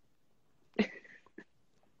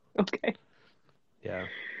 Okay. Yeah,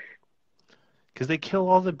 because they kill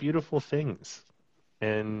all the beautiful things.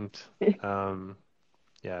 And um,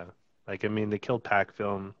 yeah, like I mean, they killed Pac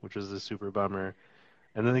Film, which was a super bummer.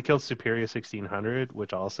 And then they killed Superior 1600,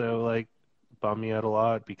 which also like bummed me out a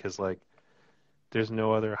lot because like there's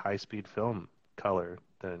no other high speed film color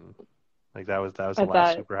than like that was the At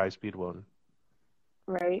last that, super high speed one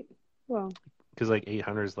right? Well, because like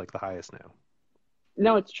 800 is like the highest now.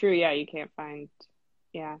 no, it's true. Yeah, you can't find.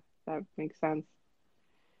 Yeah, that makes sense.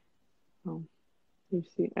 Oh, you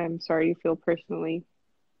see, I'm sorry you feel personally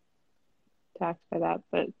attacked by that,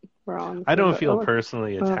 but we're all in the I same don't boat. feel Oh,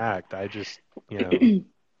 personally well, attacked. I just, you know,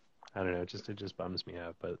 I don't know, it just bums me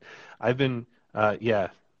out. But I've been yeah,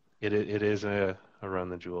 it is a Run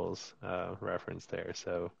the Jewels reference there.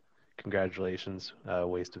 So congratulations,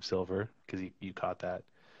 Waste of Silver, because you caught that.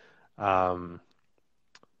 Um,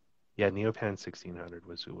 yeah, Neopan 1600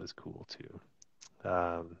 was cool too.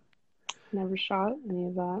 never shot any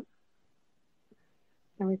of that.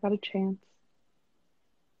 Never got a chance.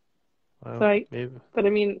 So Well, I, maybe but I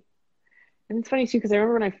mean, and it's funny too because I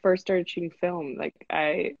remember when I first started shooting film, like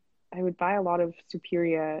I would buy a lot of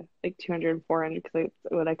Superia like 200 and 400 because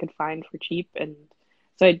what I could find for cheap, and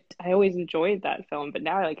so I always enjoyed that film. But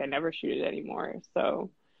now like I never shoot it anymore,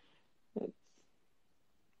 so it's,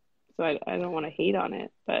 I don't want to hate on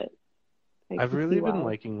it, but I I've can see really been why.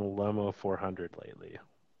 liking Lomo 400 lately.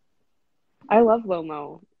 I love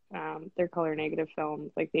Lomo. Their color negative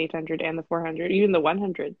films like the 800 and the 400, even the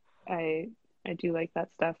 100. I I do like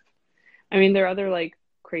that stuff. I mean, there are other like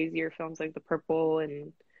crazier films like The Purple,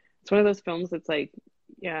 and it's one of those films that's like,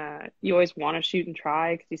 yeah, you always want to shoot and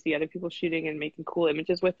try because you see other people shooting and making cool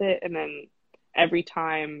images with it, and then every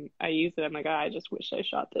time I use it, I'm like, "Ah, I just wish I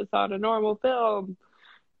shot this on a normal film."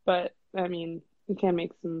 But I mean, you can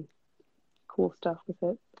make some cool stuff with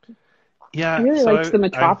it. I Yeah, really so liked the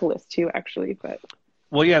I've Metropolis too, actually, but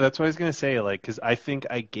well, yeah, that's what I was gonna say. Like, because I think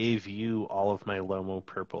I gave you all of my Lomo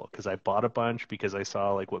purple because I bought a bunch because I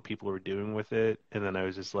saw like what people were doing with it, and then I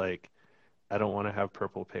was just like, I don't want to have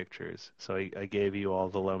purple pictures, so I gave you all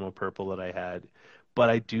the Lomo purple that I had. But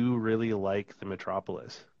I do really like the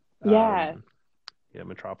Metropolis. yeah, Um, yeah,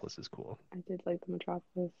 Metropolis is cool. I did like the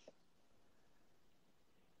Metropolis.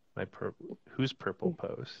 My purple, who's purple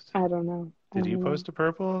post? I don't know. I Did you don't know. post a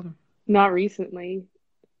purple? Not recently,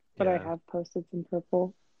 but I Yeah. have posted some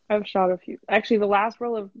purple. I've shot a few. Actually, the last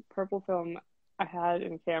roll of purple film I had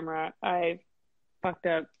in camera, I fucked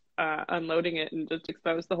up unloading it and just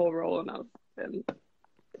exposed the whole roll, and I was and like,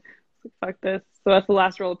 fuck this. So that's the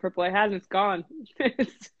last roll of purple I had, and it's gone.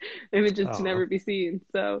 It's images to Oh, never be seen.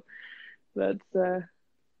 So that's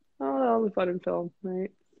all the fun in film,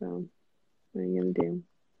 right? So what are you gonna do?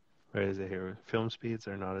 where is it here? Film speeds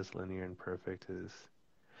are not as linear and perfect as.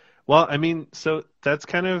 Well, I mean, so that's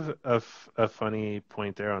kind of a funny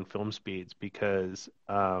point there on film speeds because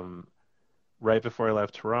right before I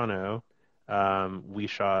left Toronto, we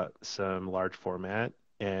shot some large format,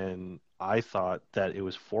 and I thought that it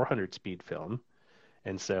was 400 speed film,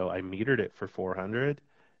 and so I metered it for 400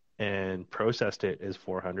 and processed it as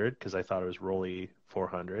 400 because I thought it was Rolly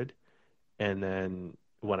 400, and then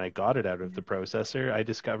when I got it out of the processor, I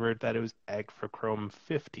discovered that it was Agfachrome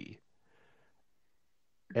 50,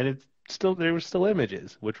 and it's still there were still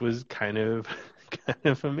images, which was kind of kind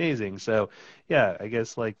of amazing. So yeah, I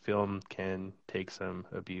guess like film can take some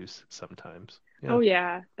abuse sometimes. Oh Yeah.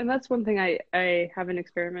 yeah, and that's one thing I haven't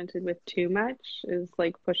experimented with too much is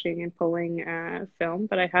like pushing and pulling film,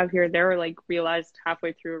 but I have here and there like realized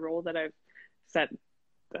halfway through a roll that I've set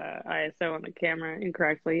the ISO on the camera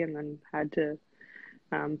incorrectly and then had to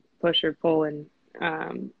push or pull in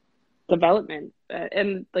um, development,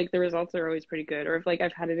 and like the results are always pretty good. Or if like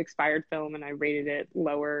I've had an expired film and I rated it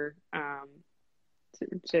lower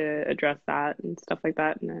to address that and stuff like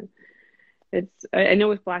that, and I know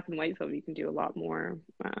with black and white film you can do a lot more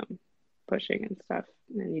pushing and stuff,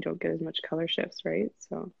 and you don't get as much color shifts, right?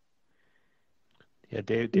 So Yeah,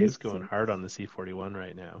 it Dave's makes going sense. hard on the C41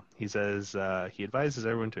 right now. He says he advises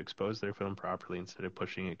everyone to expose their film properly instead of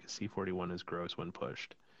pushing it because C41 is gross when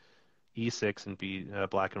pushed. E6 and B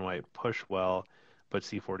black and white push well, but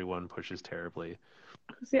C41 pushes terribly.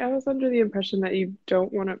 See, I was under the impression that you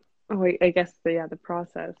don't want to. Oh wait, I guess the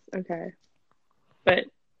process. Okay, but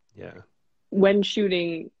Yeah. when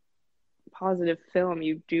shooting positive film,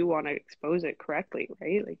 you do want to expose it correctly,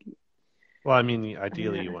 right? Like, Well, I mean,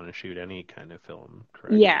 ideally, you uh, want to shoot any kind of film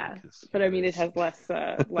correctly yeah, because, but I mean, it has less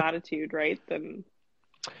latitude, right? Than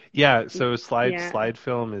yeah. So yeah, slide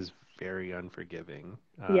film is very unforgiving,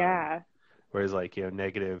 yeah, whereas like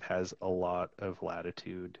negative has a lot of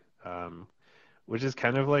latitude, which is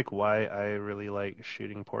kind of like why I really like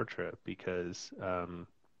shooting portrait because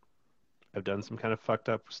I've done some kind of fucked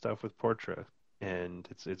up stuff with portrait and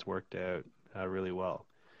it's worked out really well.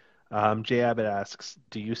 Jay Abbott asks,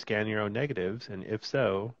 do you scan your own negatives? And if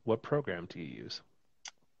so, what program do you use?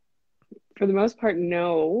 for the most part,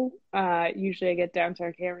 no. Usually I get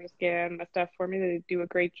Downtown Camera to scan my stuff for me. They do a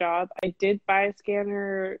great job. I did buy a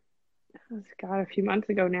scanner, oh, God, a few months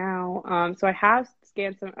ago now. So I have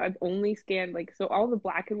scanned some. I've only scanned like so all the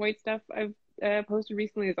black and white stuff I've posted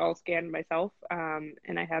recently is all scanned myself.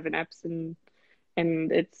 And I have an Epson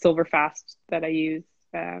and it's Silverfast that I use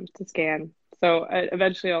to scan. So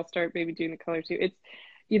eventually I'll start maybe doing the color too.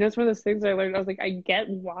 It's one of those things I learned. I was like, I get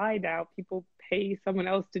why now people pay someone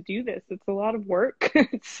else to do this. It's a lot of work.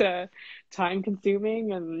 It's time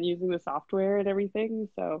consuming and using the software and everything.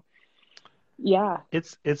 So yeah.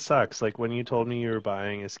 It sucks. Like when you told me you were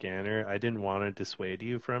buying a scanner, I didn't want to dissuade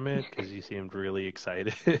you from it because you seemed really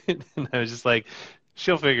excited. And I was just like,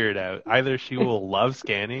 she'll figure it out. Either she will love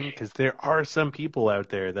scanning, because there are some people out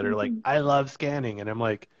there that are like, I love scanning. And I'm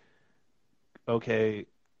like, okay,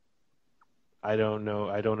 I don't know.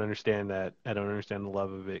 I don't understand that. I don't understand the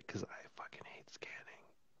love of it because I fucking hate scanning.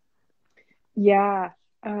 Yeah.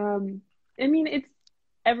 Um, I mean, it's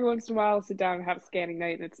every once in a while I'll sit down and have a scanning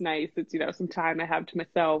night and it's nice. It's some time I have to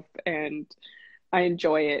myself and I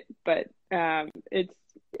enjoy it. But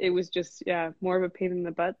it was just yeah, more of a pain in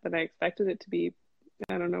the butt than I expected it to be.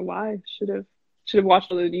 I don't know why. Should have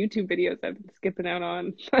watched all the YouTube videos I've been skipping out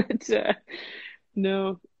on. But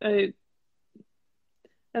no, I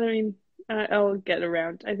mean, I'll get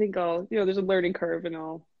around. I think there's a learning curve and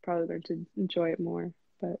I'll probably learn to enjoy it more.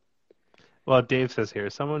 But Well, Dave says here,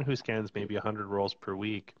 someone who scans maybe 100 rolls per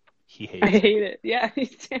week, he I hates hate it. Yeah.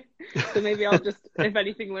 So maybe I'll it. just, if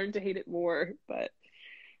anything, learn to hate it more. But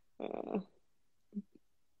uh,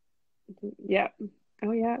 yeah.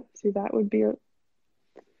 Oh, yeah. See, that would be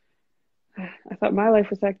I thought my life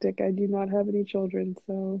was hectic. I do not have any children.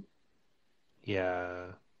 So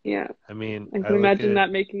Yeah. yeah, I mean, I I can look imagine at,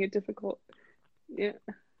 that making it difficult. Yeah.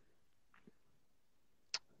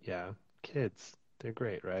 yeah, kids. They're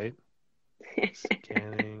great, right?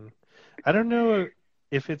 Scanning. I don't know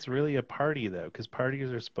if it's really a party though, because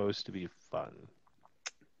parties are supposed to be fun.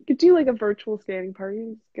 You could do like a virtual scanning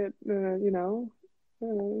party. Just get,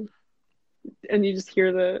 and you just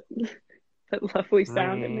hear that lovely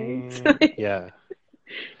sound it makes. Yeah.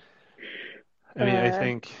 I mean, I uh,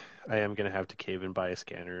 think I am gonna have to cave and buy a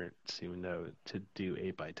scanner soon though to do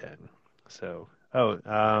 8 by 10. So,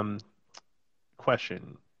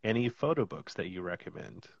 question. Any photo books that you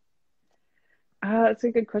recommend? that's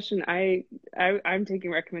a good question. I'm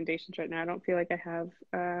taking recommendations right now. I don't feel like I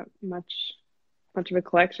have much of a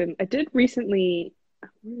collection. I did recently.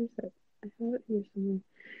 Where is it? I have it here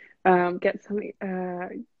somewhere. Get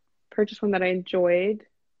something. Purchase one that I enjoyed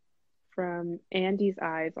from Andy's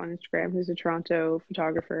Eyes on Instagram, who's a Toronto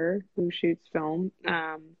photographer who shoots film.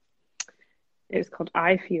 It was called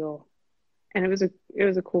I Feel, and it was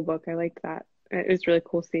a cool book. I liked that. It was really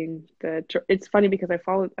cool seeing the. It's funny because I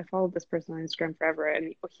followed this person on Instagram forever,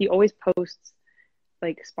 and he always posts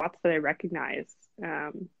like spots that I recognize.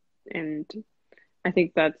 And I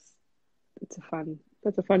think that's a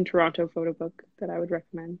fun Toronto photo book that I would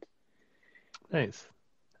recommend. Nice.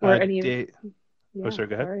 Or any of Da Oh, yeah, sorry,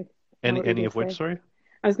 go ahead. sorry. Oh, Any what were you any gonna of which, say? sorry?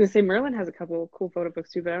 I was gonna say Merlin has a couple cool photo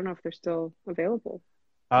books too, but I don't know if they're still available.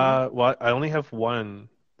 Yeah. Well, I only have one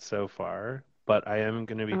so far, but I am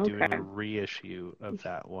going to be doing a Okay. reissue of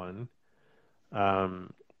that one.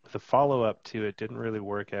 Um, the follow-up to it didn't really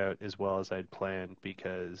work out as well as I'd planned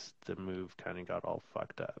because the move kind of got all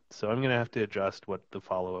fucked up. So I'm going to have to adjust what the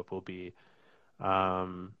follow-up will be.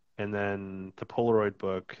 And then the Polaroid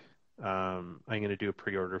book, I'm going to do a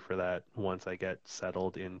pre-order for that once I get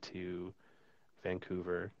settled into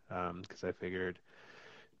Vancouver, because I figured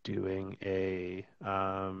doing a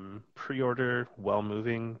pre-order while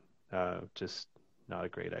moving, just not a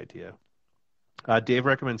great idea. Dave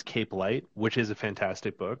recommends Cape Light, which is a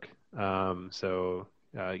fantastic book. So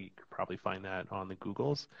you could probably find that on the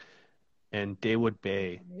Googles. And Dawood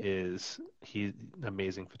Bay he's an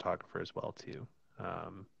amazing photographer as well too.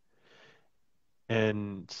 Um,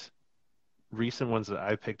 and recent ones that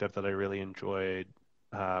I picked up that I really enjoyed,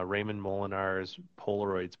 Raymond Molinar's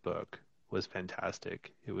Polaroids book was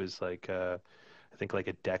fantastic. It was like I think like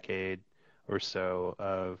a decade or so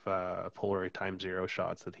of Polaroid Time Zero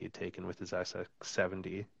shots that he had taken with his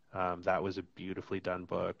SX70. That was a beautifully done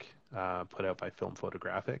book put out by Film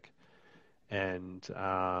Photographic, and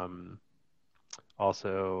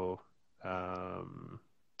also um,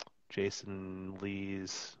 Jason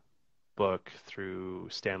Lee's book through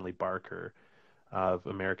Stanley Barker of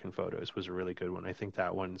American Photos was a really good one. I think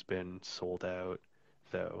that one's been sold out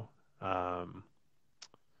though. Um,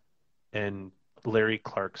 and Larry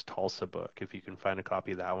Clark's Tulsa book, if you can find a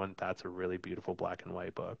copy of that one, that's a really beautiful black and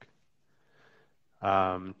white book.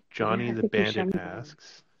 Yeah, Johnny I the think you showed Bandit me that one.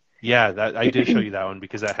 asks, yeah, that I did show you that one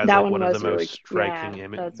because that has That like one one of the was most really, yeah, striking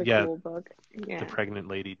image. that's a Yeah, cool book. the Yeah. pregnant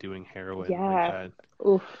lady doing heroin like Yeah. that.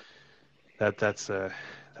 Oof.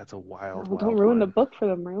 That's a wild, Well, don't wild ruin the one. book for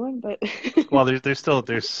them, Merlin, but Well,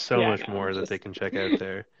 there's so yeah, much no, more that they just can check out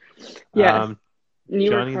there. yes. Um,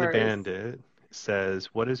 Newer Johnny the cars. Bandit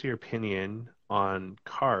says, "What is your opinion on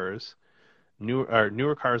cars,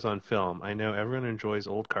 newer cars on film? I know everyone enjoys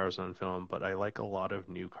old cars on film, but I like a lot of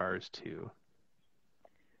new cars too."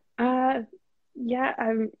 Uh yeah,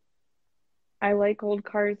 I like old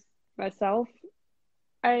cars myself.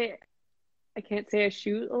 I I can't say I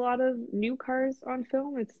shoot a lot of new cars on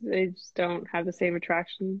film. They just don't have the same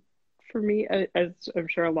attraction for me as I'm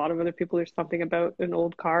sure a lot of other people. There's something about an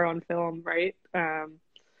old car on film, right?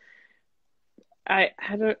 I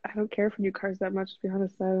don't care for new cars that much, to be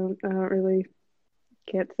honest. I don't really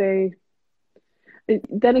can't say.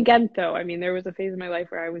 Then again, though, I mean, there was a phase in my life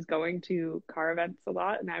where I was going to car events a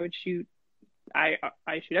lot, and I would shoot. I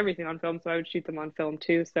shoot everything on film, so I would shoot them on film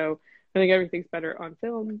too. So I think everything's better on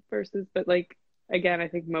film versus, but like again, I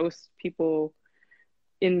think most people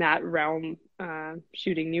in that realm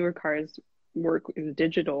shooting newer cars work in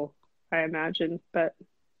digital, I imagine. But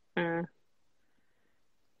uh,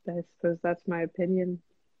 I suppose that's my opinion.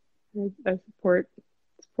 I support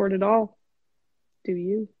it all. Do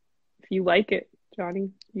you? If you like it,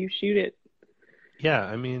 Johnny, you shoot it. Yeah,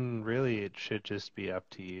 I mean, really, it should just be up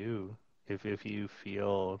to you. If you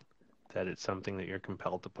feel that it's something that you're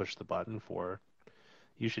compelled to push the button for,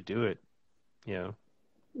 you should do it. You know,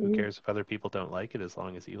 who Mm, cares if other people don't like it as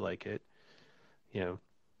long as you like it, you know.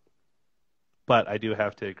 But I do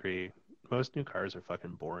have to agree, most new cars are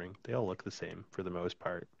fucking boring. They all look the same for the most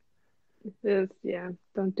part. it is, yeah.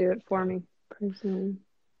 Don't do it for Yeah. me personally.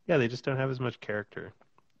 Yeah, they just don't have as much character.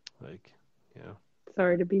 Like, you know,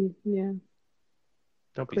 Sorry to be, yeah,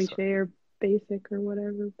 don't be sorry. cliche or basic or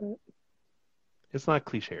whatever, but It's not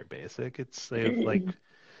cliche or basic. It's like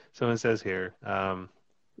someone says here,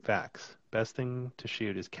 facts. Best thing to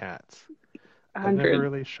shoot is cats. I've never 100.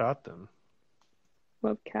 really shot them.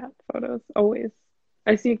 Love cat photos, always.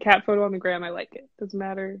 I see a cat photo on the gram, I like it. Doesn't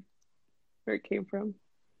matter where it came from.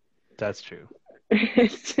 That's true.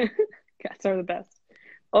 Cats are the best.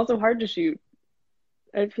 Also hard to shoot.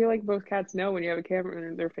 I feel like most cats know when you have a camera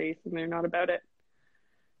in their face and they're not about it.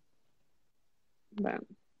 But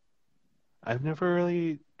I've never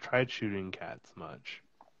really tried shooting cats much.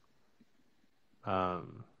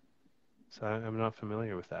 Um, so I'm not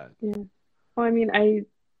familiar with that. yeah. Well, I mean, I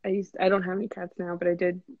don't have any cats now, but I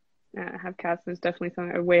did have cats. And it's definitely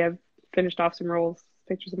something a way I've finished off some rolls,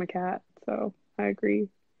 pictures of my cat. So I agree.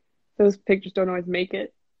 Those pictures don't always make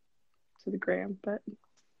it to the gram, but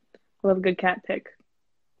I love a good cat pic.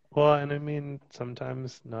 Well, and I mean,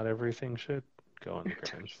 sometimes not everything should go on the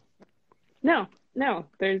grams. No, no,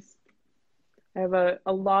 I have a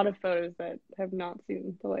lot of photos that have not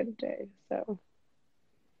seen the light of day, so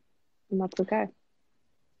and that's okay.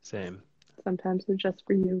 Same. Sometimes they're just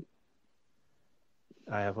for you.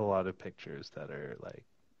 I have a lot of pictures that are like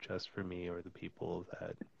just for me or the people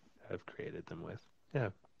that I've created them with. Yeah,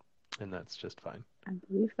 and that's just fine. I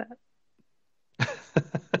believe that.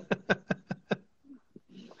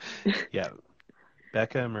 Yeah.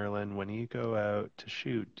 Becca, Merlin, when you go out to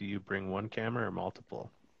shoot, do you bring one camera or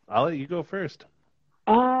multiple? I'll let you go first.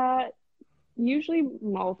 Uh, Usually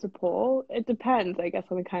multiple. It depends, I guess,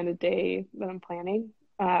 on the kind of day that I'm planning.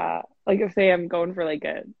 Like if say I'm going for like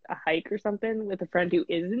a hike or something with a friend who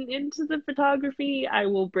isn't into the photography, I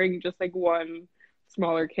will bring just like one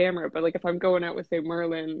smaller camera. But like if I'm going out with say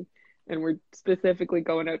Merlin and we're specifically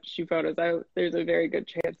going out to shoot photos, there's a very good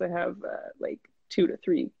chance I have like 2 to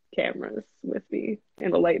 3 cameras with me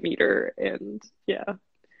and a light meter and yeah,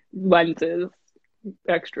 lenses,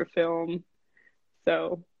 extra film.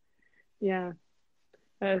 So yeah.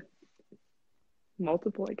 Uh,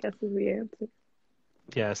 Multiple, I guess, is the answer.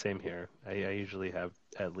 Yeah, same here. I usually have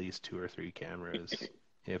at least 2 or 3 cameras,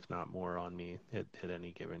 if not more, on me at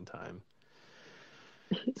any given time.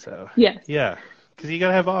 So, Yes. yeah. Because you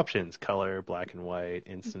gotta have options: color, black and white,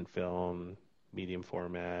 instant film, medium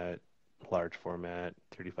format, large format,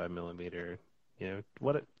 35 millimeter. You know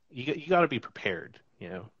what? You got to be prepared. You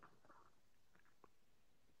know,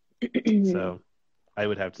 so I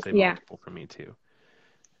would have to say Yeah. multiple for me too.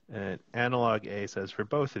 And Analog A says, for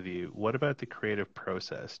both of you, what about the creative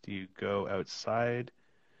process? Do you go outside,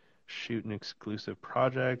 shoot an exclusive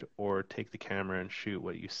project, or take the camera and shoot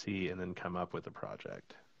what you see and then come up with a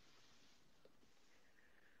project?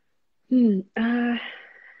 Hmm.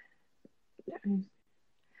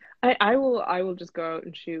 I will just go out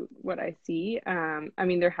and shoot what I see. I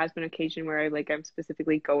mean, there has been occasion where I'm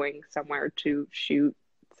specifically going somewhere to shoot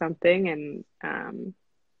something, and I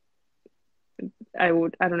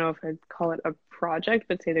don't know if I'd call it a project,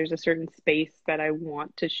 but say there's a certain space that I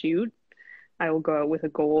want to shoot. I will go out with a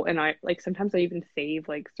goal, and I like sometimes I even save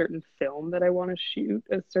like certain film that I want to shoot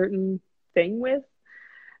a certain thing with.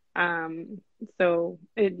 Um, so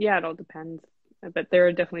it all depends. But there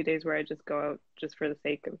are definitely days where I just go out just for the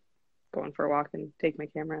sake of going for a walk and take my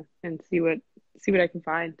camera and see what I can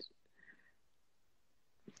find.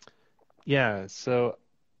 Yeah, so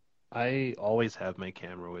I always have my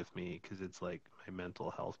camera with me because it's like my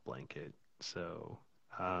mental health blanket. So,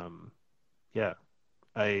 um, yeah,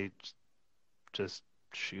 I just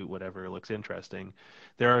shoot whatever looks interesting.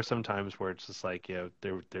 There are some times where it's just like,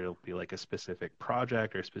 there'll be like a specific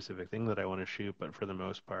project or a specific thing that I want to shoot, but for the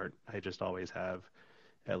most part, I just always have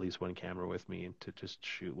at least one camera with me to just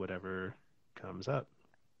shoot whatever comes up.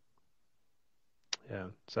 Yeah.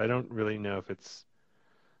 So I don't really know if it's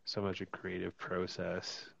so much a creative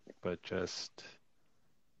process, but just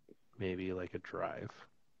maybe like a drive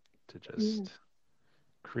to Yeah. just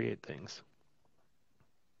create things.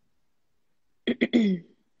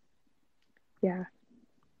 Yeah.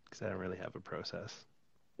 Because I don't really have a process.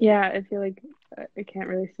 Yeah, I feel like I can't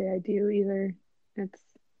really say I do either. It's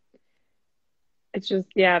it's just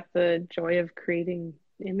yeah, the joy of creating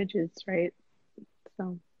images, right?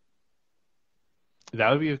 So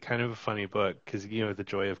That would be a kind of a funny book because, the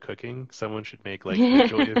joy of cooking. Someone should make like the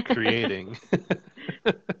joy of creating.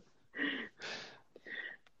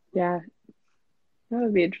 yeah, that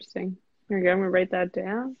would be interesting. Here we go. I'm gonna write that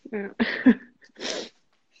down. Yeah.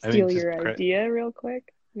 I mean, Steal your idea real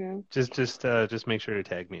quick. Yeah. just make sure to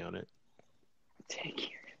tag me on it. Take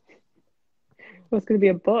you. Well, it's gonna be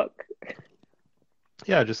a book.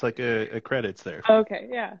 Yeah, just like a credits there. Okay,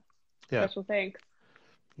 yeah. Yeah, Special thanks.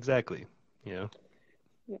 exactly. You know,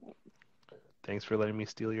 Yeah, thanks for letting me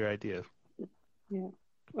steal your idea. yeah.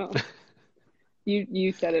 Well,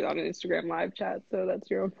 you said it on an Instagram live chat, so that's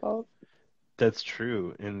your own fault. That's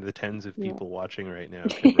true, and the tens of Yeah. people watching right now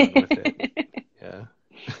could run with it. Yeah,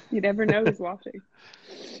 You never know who's watching.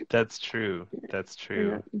 that's true. That's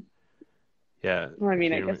true. Yeah. Yeah, Well, I if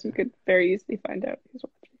mean, I you guess we could very easily find out who's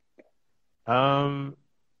watching. um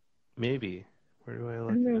maybe where do I I look?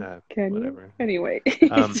 don't know. Can you? Whatever. Anyway, it A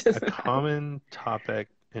doesn't matter. common topic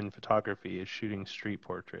in photography is shooting street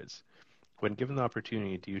portraits. When given the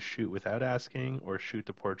opportunity, do you shoot without asking or shoot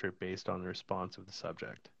the portrait based on the response of the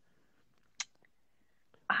subject?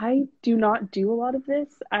 I do not do a lot of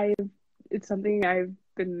this. It's something I've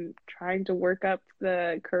been trying to work up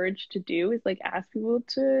the courage to do is like ask people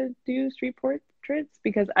to do street portraits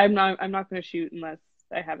because I'm not going to shoot unless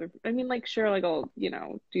I have it. I mean, like sure, like I'll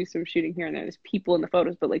do some shooting here and there. There's people in the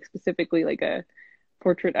photos, but like specifically like a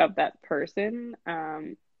portrait of that person.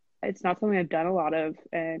 It's not something I've done a lot of,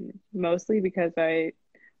 and mostly because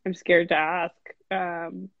I'm scared to ask.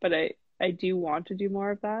 But I do want to do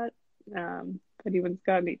more of that. If anyone's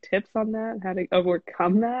got any tips on that, how to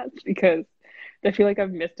overcome that, because I feel like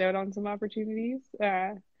I've missed out on some opportunities.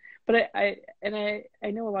 But I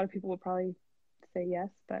know a lot of people will probably say yes,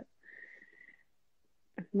 but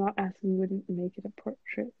if not asking wouldn't make it a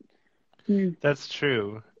portrait. Hmm. That's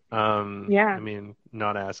true. I Yeah, mean,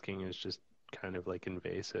 not asking is just kind of like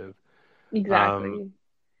invasive. Um, exactly.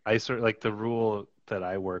 I sort of like the rule that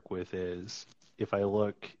I work with is if I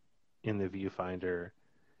look in the viewfinder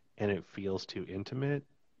and it feels too intimate,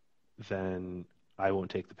 then I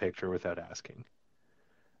won't take the picture without asking.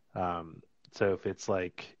 Um, so if it's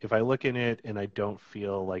like, if I look in it and I don't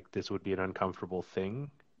feel like this would be an uncomfortable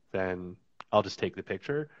thing, then I'll just take the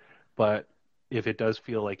picture. But if it does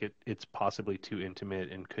feel like it's possibly too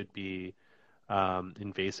intimate and could be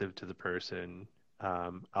invasive to the person,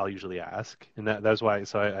 I'll usually ask. And that's why,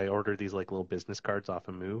 so I ordered these like little business cards off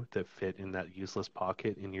of Moo that fit in that useless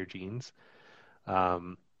pocket in your jeans.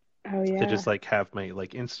 Um, Oh to yeah. just like have my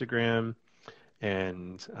like Instagram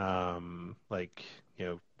and like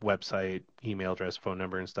website, email address, phone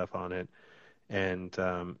number, and stuff on it. And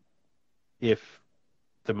if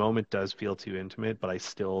the moment does feel too intimate, but I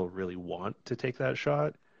still really want to take that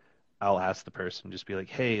shot, I'll ask the person, just be like,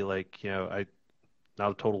 hey, like, I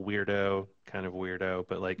not a total weirdo, kind of weirdo,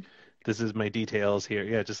 but like, this is my details here.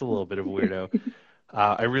 Yeah, just a little bit of a weirdo.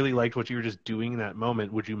 I really liked what you were just doing in that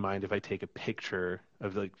moment. Would you mind if I take a picture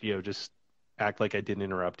of like, just act like I didn't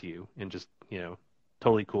interrupt you and just,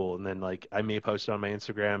 totally cool. And then like I may post it on my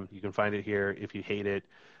Instagram. You can find it here. If you hate it,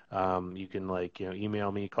 you can like,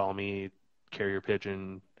 email me, call me, carrier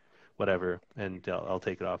pigeon, whatever, and I'll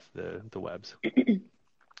take it off the webs.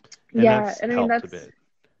 And Yeah, that's and I mean helped a bit.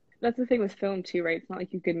 that's the thing with film too, right? It's not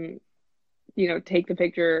like you can, take the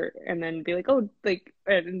picture and then be like, oh, like,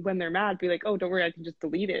 and when they're mad, be like, oh, don't worry, I can just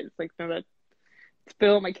delete it. It's like, no, that's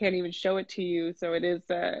film. I can't even show it to you. So it is,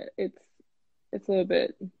 it's a little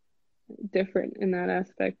bit different in that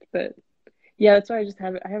aspect. But yeah, that's why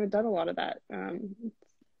I haven't done a lot of that.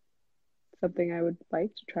 Something I would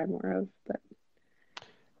like to try more of, but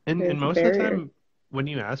And there's a most of the barrier. time, when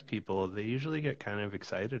you ask people, they usually get kind of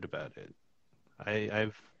excited about it.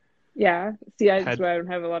 I've Yeah. See, that's had why I don't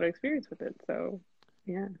have a lot of experience with it. So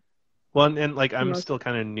yeah, well, and like I'm most still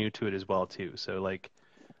kind of new to it as well too. So like,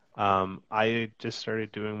 I just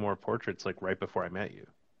started doing more portraits like right before I met you,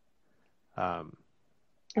 um,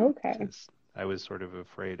 okay. because I was sort of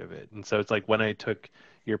afraid of it. And so it's like when I took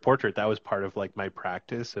your portrait, that was part of like my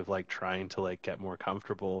practice of like trying to like get more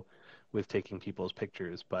comfortable with taking people's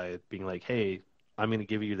pictures by being like, hey, I'm going to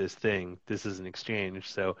give you this thing. This is an exchange.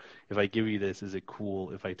 So if I give you this, is it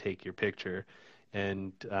cool if I take your picture?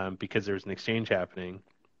 And because there's an exchange happening,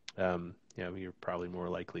 you're probably more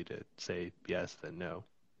likely to say yes than no.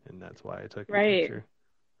 And that's why I took your Right. picture.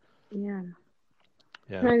 Yeah.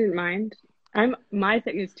 Yeah. I didn't mind. My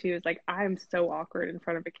thing is too is like I'm so awkward in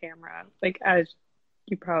front of a camera. Like as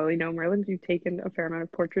you probably know, Merlin, you've taken a fair amount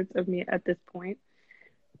of portraits of me at this point.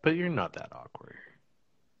 But you're not that awkward.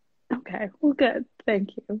 Okay, well, good. Thank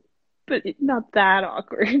you. But not that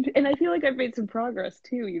awkward. And I feel like I've made some progress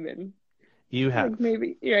too, even. You Like have.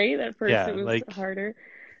 maybe, right? At first it Yeah, was like, harder.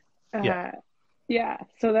 yeah. Uh, yeah.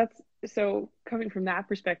 So that's so coming from that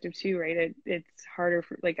perspective too, right? It's harder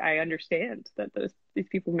for like I understand that these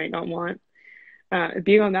people might not want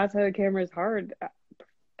being on that side of the camera is hard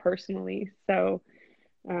personally. So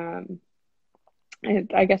um,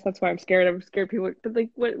 and I guess that's why I'm scared. I'm scared people, but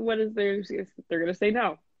like, what is there? They're gonna say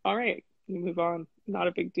no. All right, you move on. Not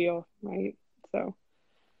a big deal, right? So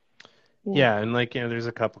yeah, Yeah, and like, there's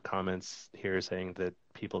a couple comments here saying that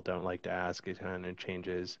people don't like to ask. It kind of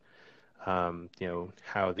changes,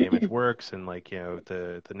 how the image works and like,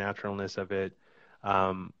 the naturalness of it.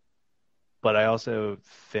 Um, but I also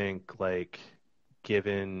think like,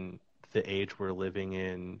 given the age we're living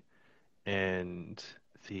in and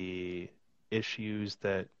the issues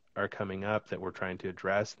that are coming up that we're trying to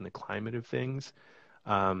address and the climate of things,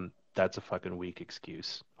 that's a fucking weak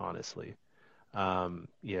excuse, honestly.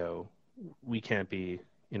 You know, we can't be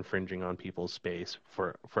infringing on people's space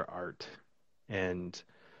for art, and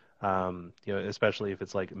especially if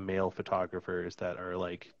it's like male photographers that are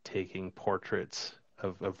like taking portraits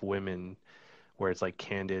of women where it's like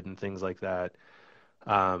candid and things like that.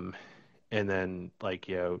 Um, and then like,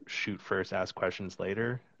 shoot first, ask questions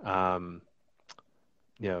later.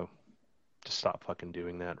 You know, just stop fucking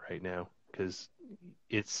doing that right now because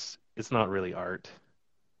it's not really art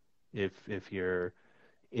if you're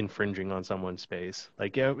infringing on someone's space.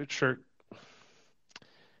 Like, yeah, sure,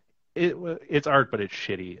 it's art, but it's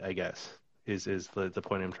shitty, I guess. Is the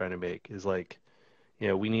point I'm trying to make is like,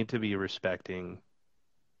 we need to be respecting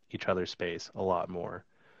each other's space a lot more.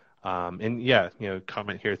 And yeah,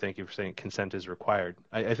 comment here. Thank you for saying consent is required.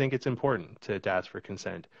 I think it's important to ask for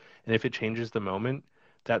consent, and if it changes the moment,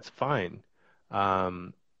 that's fine.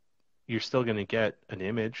 Um, you're still going to get an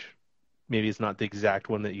image. Maybe it's not the exact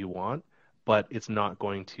one that you want, but it's not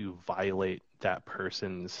going to violate that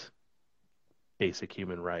person's basic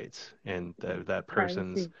human rights and that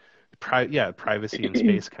person's privacy. privacy and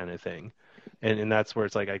space kind of thing. And that's where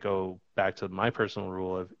it's like I go back to my personal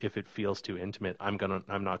rule of if it feels too intimate, I'm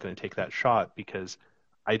not gonna take that shot because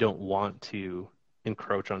I don't want to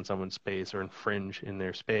encroach on someone's space or infringe in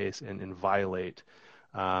their space and violate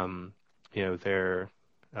um, their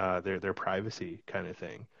privacy kind of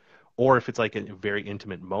thing. Or if it's like a very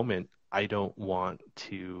intimate moment, I don't want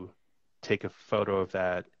to take a photo of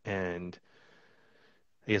that and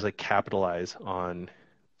I guess like capitalize on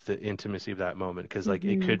the intimacy of that moment because like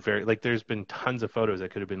it Hmm. could very like there's been tons of photos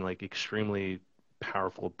that could have been like extremely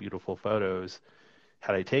powerful, beautiful photos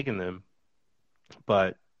had I taken them,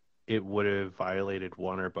 but it would have violated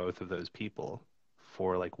one or both of those people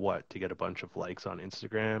for like to get a bunch of likes on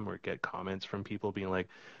Instagram or get comments from people being like,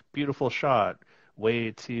 beautiful shot.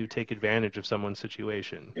 way to take advantage of someone's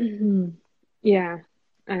situation. Yeah.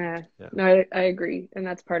 Yeah. No, I agree. And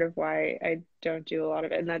that's part of why I don't do a lot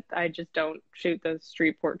of it. And that I just don't shoot those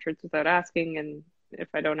street portraits without asking. And if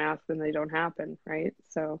I don't ask, then they don't happen, right?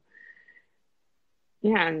 So,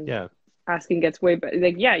 yeah, and Yeah. asking gets way better.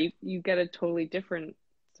 Like, yeah, you get a totally different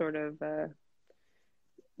sort of,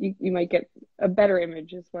 you might get a better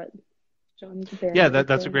image, is what John Yeah, Barrymore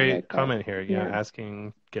that's a said. I great like that. comment here. Yeah.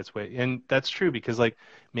 Asking gets way, and that's true because like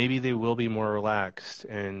maybe they will be more relaxed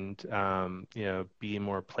and be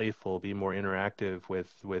more playful, be more interactive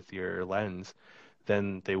with your lens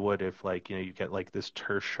than they would if like you get like this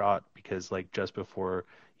terse shot because like just before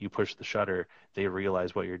you push the shutter, they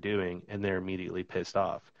realize what you're doing and they're immediately pissed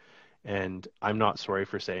off. And I'm not sorry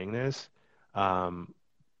for saying this. Um,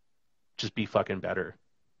 just be fucking better.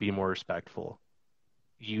 Be more respectful.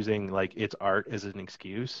 Using like it's art as an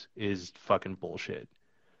excuse is fucking bullshit.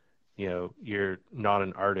 You're not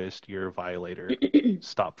an artist, you're a violator.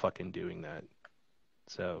 Stop fucking doing that.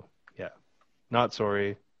 So, yeah, not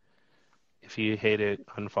sorry. If you hate it,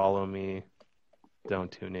 unfollow me,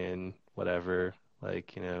 don't tune in, whatever.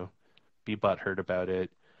 Like, be butthurt about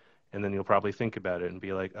it. And then you'll probably think about it and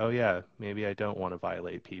be like, oh, yeah, maybe I don't want to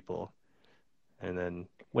violate people. And then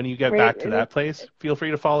when you get Right. back to that place, feel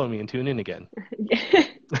free to follow me and tune in again.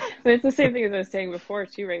 But it's the same thing as I was saying before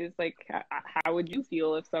too, right? It's like, how would you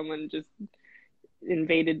feel if someone just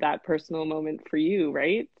invaded that personal moment for you,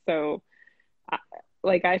 right? So, I,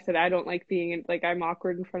 like I said, I don't like being like I'm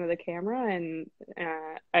awkward in front of the camera, and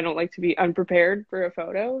I don't like to be unprepared for a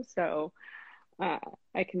photo. So, uh,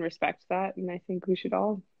 I can respect that, and I think we should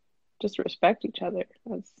all just respect each other.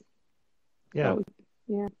 Yeah, So,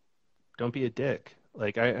 yeah. don't be a dick.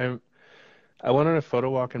 Like I went on a photo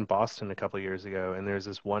walk in Boston a couple of years ago, and there's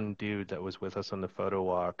this one dude that was with us on the photo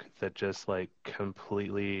walk that just like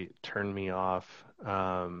completely turned me off.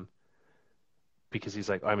 Because he's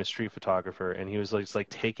like, I'm a street photographer, and he was like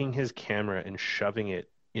taking his camera and shoving it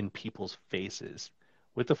in people's faces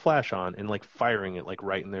with the flash on and like firing it like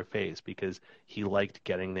right in their face because he liked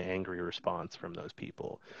getting the angry response from those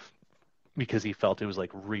people because he felt it was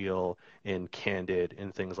like real and candid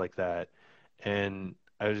and things like that. And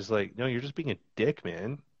I was just like, no, you're just being a dick,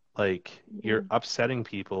 man. Like Yeah. you're upsetting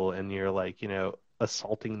people and you're like,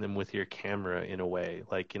 assaulting them with your camera in a way.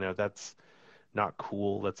 Like, that's not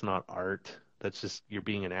cool. That's not art. That's just you're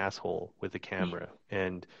being an asshole with the camera.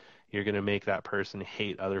 And you're going to make that person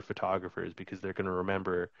hate other photographers because they're going to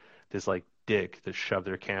remember this like dick that shoved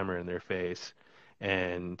their camera in their face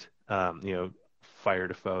and,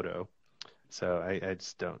 fired a photo. So I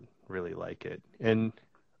just don't really like it. And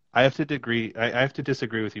I have to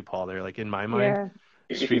disagree with you, Paul, there. Like in my mind,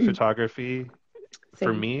 Yeah. street photography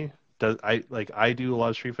for Same. me does I do a lot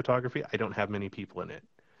of street photography. I don't have many people in it.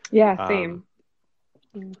 Yeah, Um, same.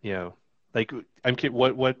 Yeah. you know, like I'm kid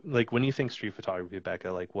what like when you think street photography,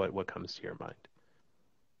 Becca, like what comes to your mind?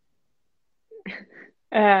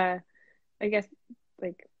 Uh, I guess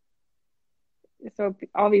like so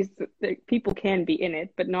obvious that people can be in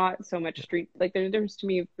it, but not so much street. Like there's a difference to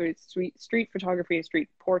me for street photography and street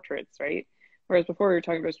portraits, right? Whereas before we were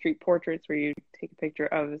talking about street portraits where you take a picture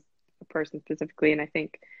of a person specifically, and I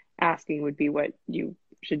think asking would be what you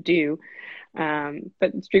should do.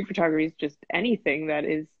 But street photography is just anything that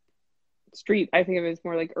is street. I think of it as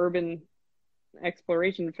more like urban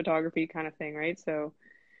exploration photography kind of thing, right? So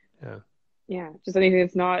Yeah. yeah, just anything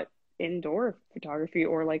that's not indoor photography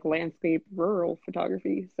or like landscape rural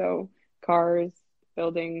photography. So cars,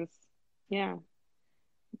 buildings, yeah,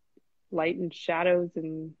 light and shadows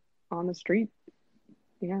and on the street.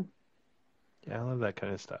 Yeah. Yeah, I love that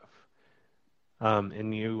kind of stuff.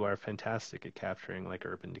 And you are fantastic at capturing like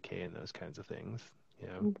urban decay and those kinds of things,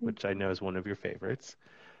 Mhm. which I know is one of your favorites.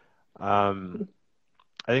 Um,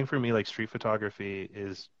 I think for me, like street photography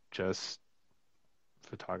is just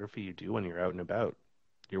photography you do when you're out and about.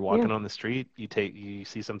 You're Yeah. walking on the street, you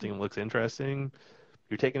see something that looks interesting,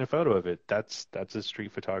 you're taking a photo of it. That's a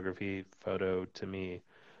street photography photo to me.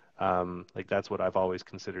 Like that's what I've always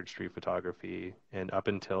considered street photography. And up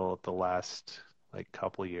until the last like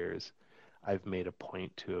couple years, I've made a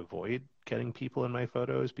point to avoid getting people in my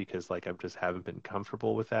photos because like I just haven't been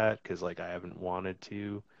comfortable with that because like I haven't wanted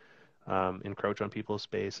to encroach on people's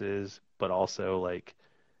spaces, but also like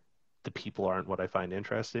the people aren't what I find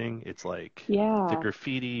interesting. It's like the Yeah.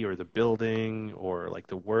 graffiti or the building or like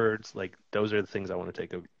the words. Like those are the things I want to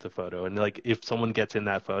take the photo. And like if someone gets in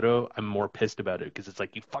that photo, I'm more pissed about it because it's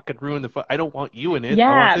like you fucking ruined the photo. I don't want you in it. I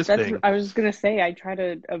want Yeah, this that's thing. I was just gonna say I try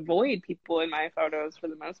to avoid people in my photos for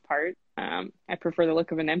the most part. I prefer the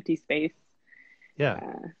look of an empty space. Yeah,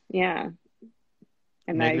 Yeah.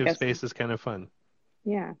 And I negative guess space is kind of fun.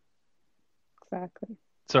 Yeah, exactly.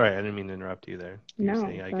 Sorry, I didn't mean to interrupt you there. You're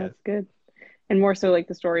saying No, I get. that's good. And more so like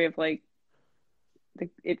the story of like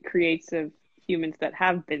it creates of humans that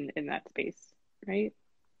have been in that space, right?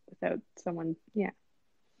 Without someone, yeah,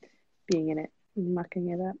 being in it, mucking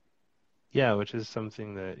it up. Yeah, which is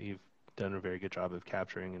something that you've done a very good job of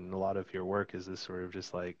capturing, and a lot of your work is this sort of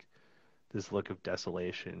just like this look of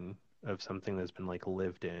desolation of something that's been like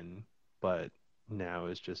lived in, but now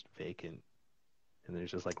is just vacant, and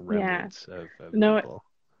there's just like Yeah. remnants of No, people.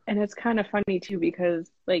 and it's kind of funny too because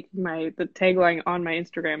like the tagline on my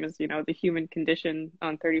Instagram is, the human condition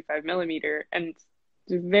on 35 millimeter, and it's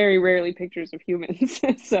very rarely pictures of humans.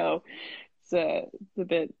 So it's a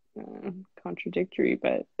bit contradictory,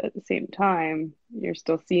 but at the same time, you're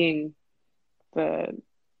still seeing the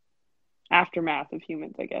aftermath of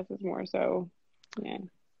humans, I guess, is more so. Yeah.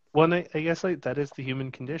 Well, and I guess like that is the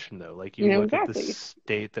human condition, though. Like you look at the Exactly.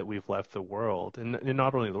 state that we've left the world, and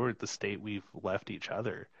not only the world, the state we've left each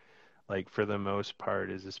other. Like for the most part,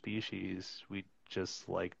 as a species, we just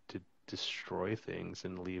like to destroy things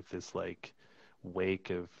and leave this like wake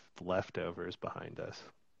of leftovers behind us.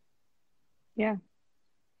 Yeah.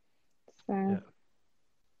 It's Yeah,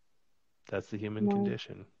 that's the human more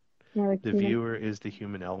condition. more like The human. viewer is the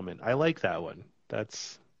human element. I like that one.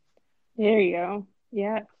 That's There you go.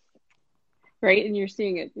 Yeah. Right. And you're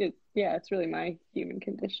seeing it. Yeah, it's really my human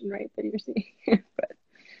condition, right? That you're seeing. But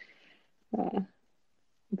yeah,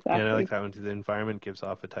 and I like exactly. that one too. The environment gives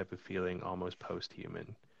off a type of feeling almost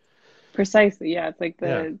post-human. Precisely. Yeah. It's like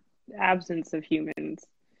Yeah. the absence of humans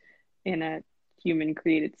in a human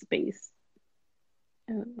created space.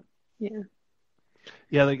 Yeah.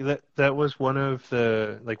 Yeah, like that was one of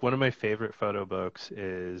the like one of my favorite photo books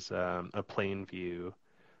is a plane view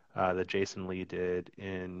that Jason Lee did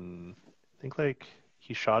in I think like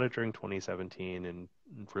he shot it during 2017 and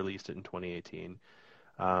released it in 2018.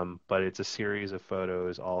 But it's a series of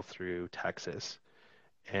photos all through Texas,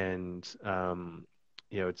 and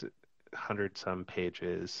it's 100 some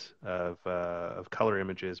pages of color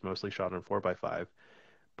images, mostly shot on 4x5.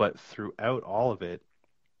 But throughout all of it,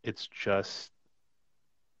 it's just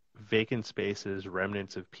vacant spaces,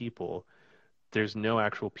 remnants of people. There's no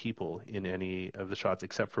actual people in any of the shots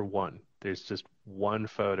except for one. There's just one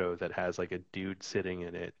photo that has like a dude sitting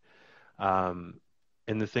in it. Um,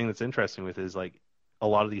 and the thing that's interesting with it is like a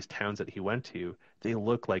lot of these towns that he went to, they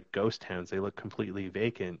look like ghost towns. They look completely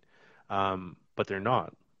vacant, but they're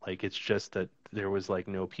not. Like it's just that there was like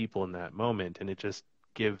no people in that moment, and it just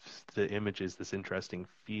gives the images this interesting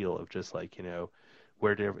feel of just like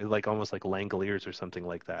where did like almost like Langoliers or something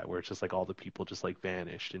like that, where it's just like all the people just like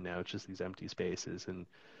vanished, and now it's just these empty spaces, and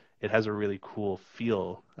it has a really cool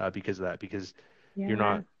feel because of that, because you're Yeah.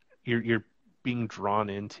 not you're being drawn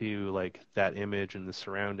into like that image and the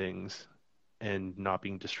surroundings and not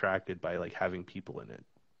being distracted by like having people in it.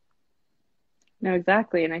 No,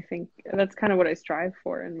 exactly. And I think that's kind of what I strive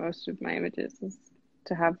for in most of my images is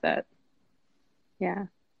to have that, yeah,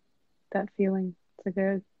 that feeling. It's a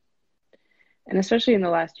good, and especially in the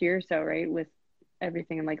last year or so, right, with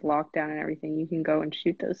everything in like lockdown and everything, you can go and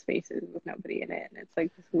shoot those spaces with nobody in it. And it's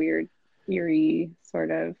like this weird, eerie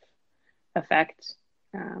sort of effect.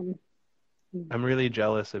 Um, I'm really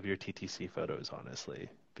jealous of your TTC photos, honestly,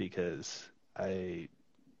 because I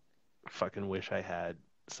fucking wish I had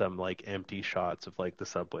some like empty shots of like the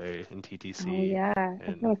subway and oh TTC yeah,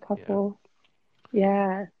 I've got and a yeah. couple.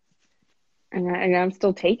 Yeah, and I'm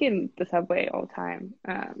still taking the subway all the time.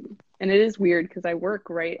 And it is weird because I work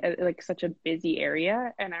right at like such a busy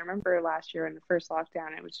area. And I remember last year in the first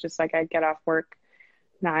lockdown, it was just like I'd get off work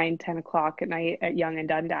 9, 10 o'clock at night at Yonge and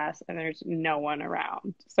Dundas, and there's no one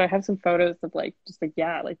around. So I have some photos of like just like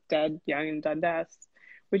yeah, like dead Yonge and Dundas,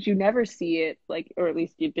 which you never see it like, or at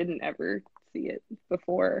least you didn't ever see it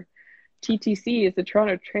before. TTC is the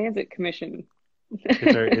Toronto Transit Commission.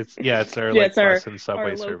 It's our Yeah, like it's bus and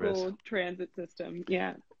our subway service. local transit system.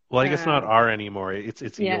 Yeah. Well, I guess not Um, our anymore. It's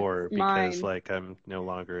yes, your because mine. like I'm no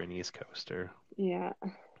longer an East Coaster. Yeah,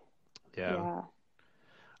 Yeah. yeah.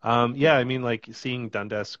 Yeah, I mean, like seeing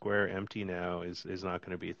Dundas Square empty now is not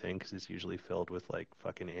going to be a thing because it's usually filled with like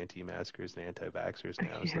fucking anti-maskers and anti-vaxxers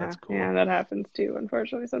now, so Yeah, that's cool. yeah, that happens too,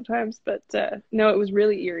 unfortunately, sometimes. But no, it was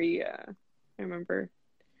really eerie. I remember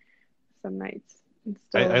some nights. And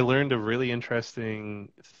I still, learned a really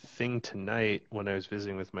interesting thing tonight when I was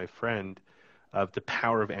visiting with my friend of the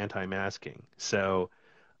power of anti-masking. So,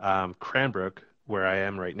 Cranbrook, where I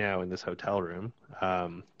am right now in this hotel room, I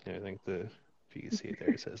think if you can see it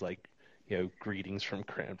there, it says like, greetings from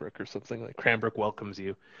Cranbrook or something like Cranbrook welcomes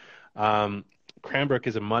you. Um, Cranbrook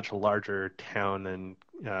is a much larger town than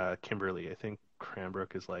Kimberley. I think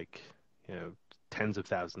Cranbrook is like, you know, tens of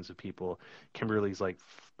thousands of people. Kimberly's like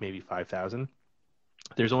maybe 5,000.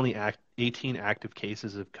 There's only 18 active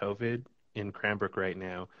cases of COVID in Cranbrook right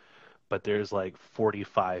now, but there's like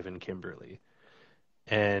 45 in Kimberly.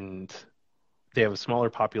 And they have a smaller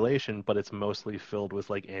population, but it's mostly filled with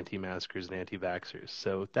like anti-maskers and anti-vaxxers.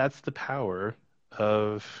 So that's the power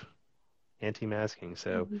of anti-masking.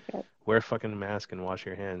 So Okay. wear a fucking mask and wash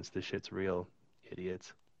your hands. This shit's real,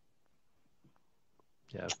 idiots.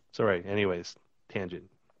 Yeah. Sorry. Anyways, tangent.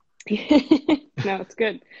 No, it's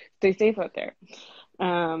good. Stay safe out there.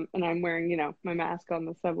 And I'm wearing, my mask on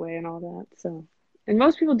the subway and all that. So, and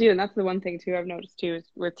most people do, and that's the one thing too I've noticed too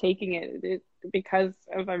is we're taking it because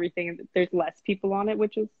of everything. There's less people on it,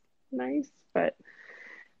 which is nice, but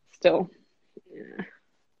still, yeah.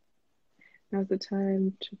 Now's the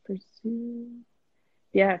time to pursue.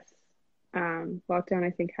 Yes, lockdown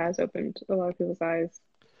I think has opened a lot of people's eyes.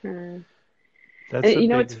 That's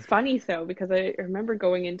And a it's big. funny though, because I remember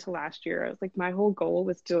going into last year, I was like, my whole goal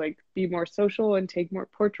was to like be more social and take more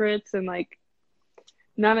portraits, and like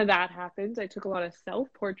none of that happened. I took a lot of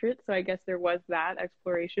self-portraits, so I guess there was that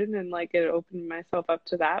exploration, and like it opened myself up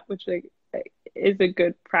to that, which like is a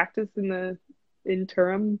good practice in the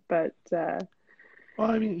interim. But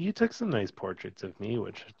Well, I mean, you took some nice portraits of me,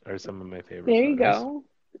 which are some of my favorite there you photos. go.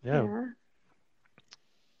 Yeah. Yeah.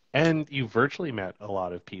 And you virtually met a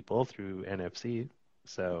lot of people through NFC.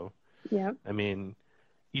 So, Yep. I mean,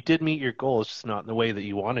 you did meet your goals, just not in the way that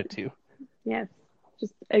you wanted to. Yes.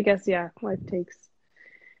 Just I guess yeah, life takes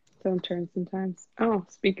its own turn sometimes. Oh,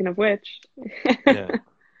 speaking of which, Yeah.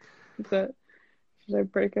 the should I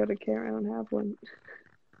break out a camera? I don't have one.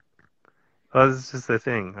 Well, this is just the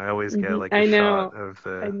thing. I always get like a I shot know. of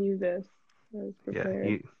I the. knew this. I was Yeah,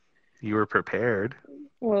 prepared. you were prepared.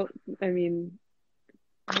 Well, I mean,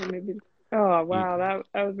 maybe. Oh You, wow, that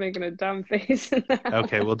I was making a dumb face in that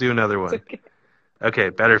okay, one. we'll do another It's one. okay. Okay,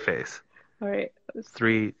 better face. All right, let's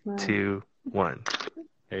Three, smile. 2, 1.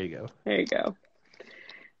 There you go. There you go.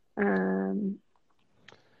 Um,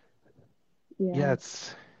 Yeah, yeah,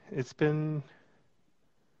 it's been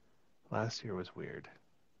last year was weird.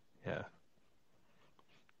 Yeah.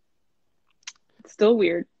 it's still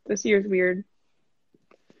weird. This year's weird.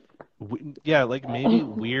 Yeah, like maybe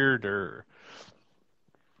weirder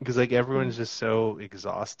because like everyone's just so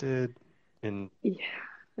exhausted and Yeah,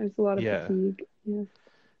 there's a lot of yeah, fatigue. Yeah,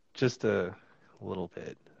 just a little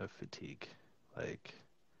bit of fatigue. Like,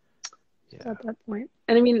 just yeah. at that point.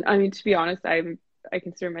 And I mean, to be honest, I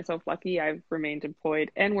consider myself lucky. I've remained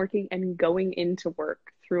employed and working and going into work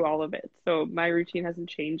through all of it. So my routine hasn't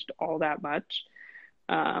changed all that much.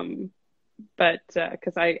 Um, but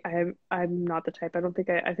because I'm not the type. I don't think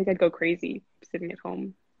I think I'd go crazy sitting at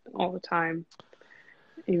home all the time,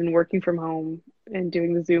 even working from home and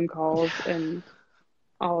doing the Zoom calls and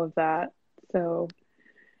all of that. So,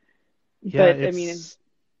 Yeah, but I mean, it's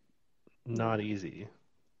yeah, not easy.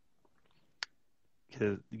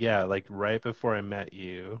 'Cause yeah, like right before I met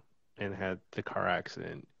you and had the car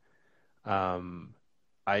accident, um,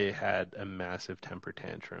 I had a massive temper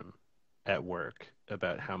tantrum at work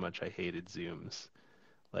about how much I hated Zooms.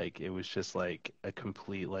 Like it was just like a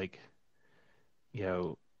complete like, you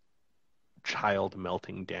know, child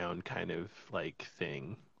melting down kind of like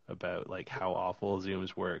thing about like how awful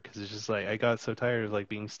Zooms work. Because it's just like I got so tired of like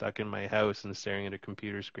being stuck in my house and staring at a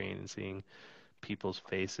computer screen and seeing people's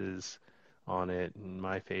faces on it and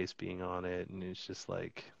my face being on it, and it's just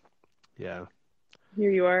like, yeah.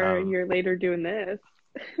 here you are a Um, year later doing this.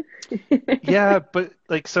 yeah, but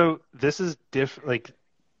like so this is like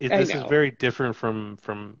I this is know. very different from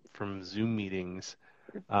Zoom meetings.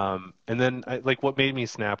 And then like what made me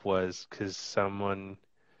snap was because someone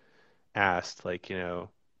asked like,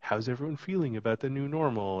 how's everyone feeling about the new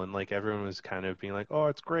normal? And like everyone was kind of being like, oh,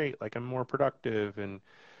 it's great, like I'm more productive, and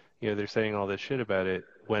they're saying all this shit about it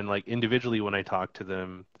when like individually when I talked to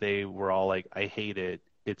them, they were all like, I hate it.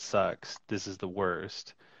 It sucks. This is the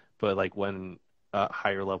worst. But like when a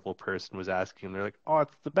higher level person was asking, they're like, oh,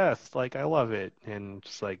 it's the best. Like I love it. And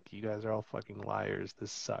just like, you guys are all fucking liars.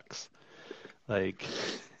 This sucks. Like,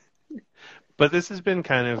 but this has been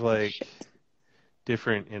kind of Full of like shit.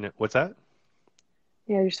 different in it. What's that?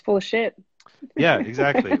 Yeah, you're just full of shit. Yeah,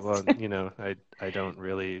 exactly. Well,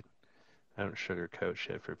 I don't sugarcoat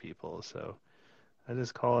shit for people. So I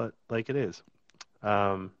just call it like it is.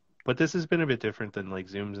 Um, but this has been a bit different than like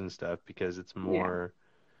Zooms and stuff because it's Yeah. more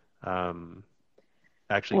um,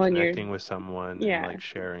 actually Well, and you're, connecting with someone and yeah, like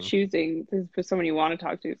sharing. choosing this for someone you want to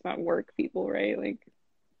talk to. It's not work people, right? Like,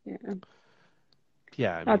 yeah.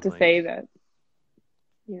 Yeah, I Not mean to like, say that,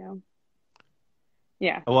 you know,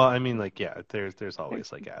 yeah, well, I mean like, yeah, there's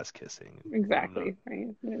always like ass kissing. I'm not, exactly, right?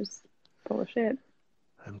 There's, full of shit.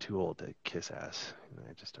 I'm too old to kiss ass, and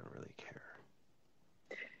I just don't really care.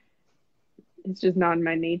 It's just not in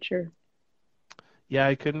my nature. Yeah,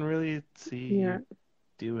 I couldn't really see Yeah, you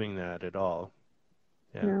doing that at all.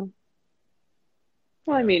 Yeah, no.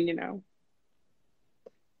 Well, I yeah. mean,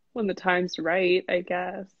 when the time's right, I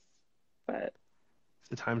guess. But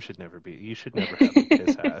The time should never be. You should never have to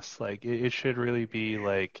kiss ass. Like it should really be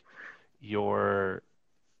like your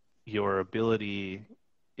your ability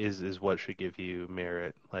is what should give you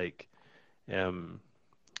merit. Like, um,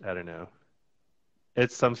 I don't know.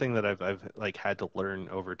 It's something that I've like had to learn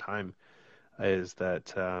over time is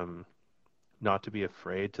that not to be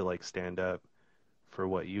afraid to like stand up for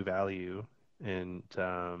what you value and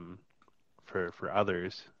for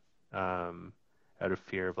others um, out of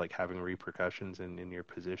fear of like having repercussions in your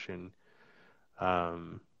position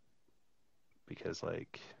um, because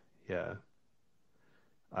like yeah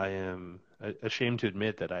I am ashamed to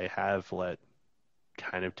admit that I have let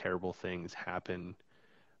kind of terrible things happen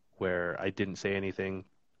where I didn't say anything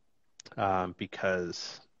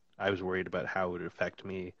because I was worried about how it would affect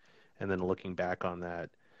me and then looking back on that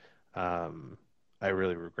um, I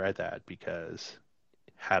really regret that because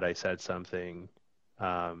had I said something,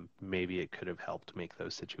 maybe it could have helped make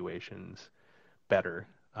those situations better.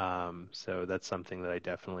 So that's something that I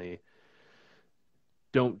definitely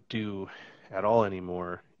don't do at all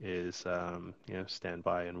anymore is, stand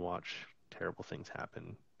by and watch terrible things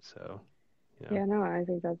happen. So, you know, yeah, no, I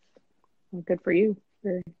think that's well, good for you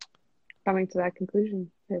for coming to that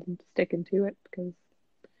conclusion and sticking to it because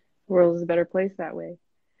the world is a better place that way.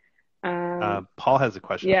 Paul has a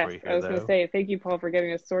question for Yes, you I here, was going to though. say thank you, Paul, for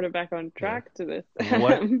getting us sort of back on Yeah. track to this.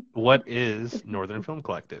 What what is Northern Film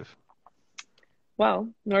Collective?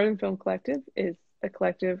 Well, Northern Film Collective is a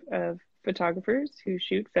collective of photographers who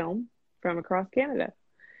shoot film from across Canada.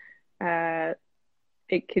 Uh,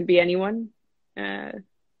 it could be anyone uh,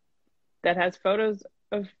 that has photos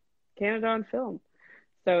of Canada on film.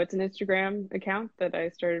 So it's an Instagram account that I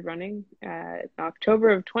started running in October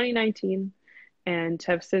of 2019 and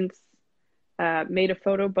have since made a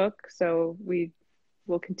photo book. So we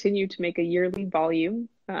will continue to make a yearly volume,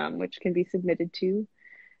 which can be submitted to,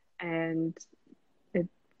 and it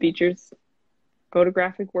features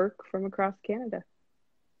photographic work from across Canada.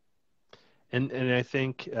 And I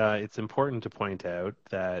think it's important to point out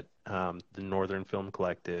that the Northern Film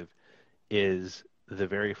Collective is the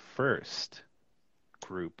very first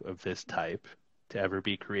group of this type to ever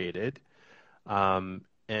be created,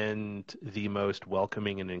 and the most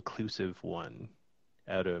welcoming and inclusive one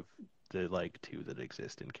out of the like two that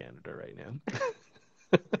exist in Canada right now.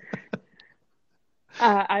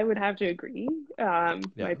 I would have to agree. Yeah.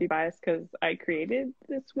 Might be biased because I created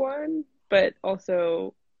this one, but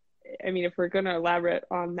also, I mean, if we're going to elaborate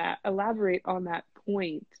on that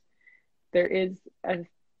point, there is a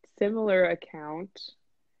similar account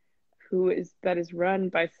that is run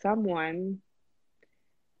by someone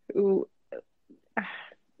who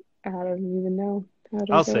I don't even know how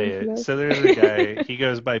to I'll go say into it. this. So there's a guy, he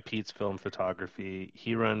goes by Pete's Film Photography.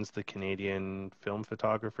 He runs the Canadian Film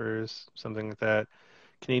Photographers, something like that.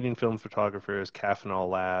 Canadian Film Photographers, Cafanol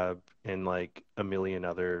Lab, and like a million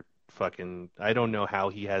other fucking. I don't know how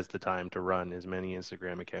he has the time to run as many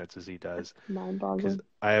Instagram accounts as he does, because Mind-boggling.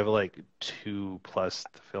 I have like two plus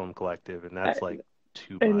the Film Collective, and I, that's like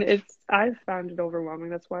too and much. I've found it overwhelming.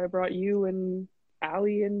 That's why I brought you and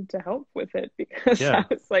Allie in to help with it because Yeah, I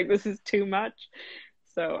was like, this is too much.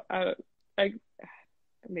 So I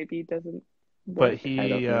maybe it doesn't but work. I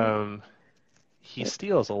don't know. he But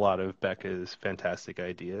steals a lot of Becca's fantastic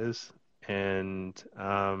ideas, and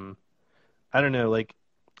I don't know, like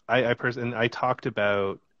I talked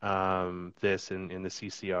about this in the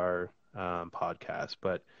CCR podcast,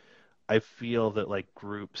 but I feel that like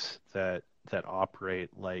groups that operate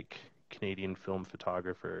like Canadian film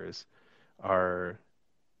photographers are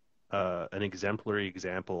an exemplary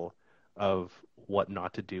example of what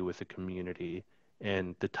not to do with a community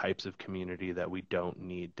and the types of community that we don't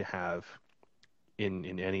need to have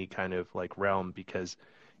in any kind of like realm because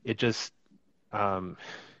it just um,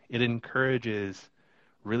 it encourages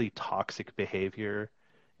really toxic behavior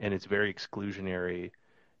and it's very exclusionary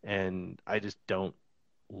and I just don't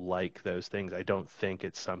like those things. I don't think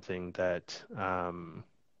it's something that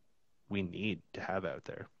we need to have out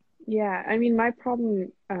there. yeah, I mean, my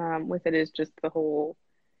problem with it is just the whole.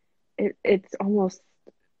 It's almost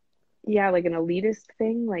yeah, like an elitist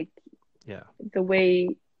thing. Like Yeah. the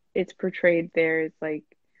way it's portrayed there is like,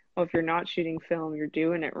 well, if you're not shooting film, you're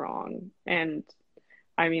doing it wrong. And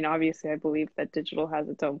I mean, obviously, I believe that digital has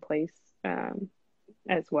its own place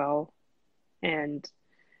as well. And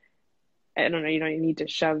I don't know, you don't need to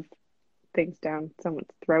shove things down someone's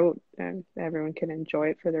throat, and everyone can enjoy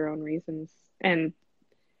it for their own reasons. And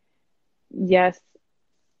yes,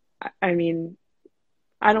 I mean,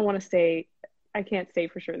 I don't want to say, I can't say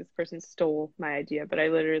for sure this person stole my idea, but I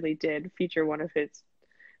literally did feature one of his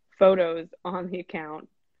photos on the account.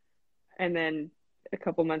 And then a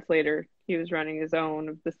couple months later, he was running his own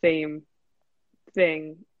of the same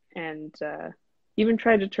thing, and even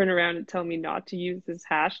tried to turn around and tell me not to use this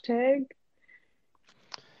hashtag.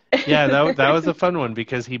 Yeah, that was a fun one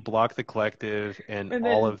because he blocked the collective and And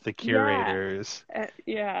all then, of the yeah, curators,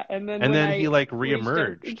 yeah. And then and when then he I like reached out,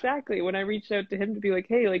 reemerged. exactly, when I reached out to him to be like,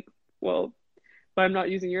 hey, like, well, if I'm not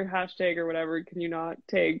using your hashtag or whatever, can you not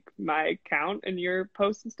tag my account in your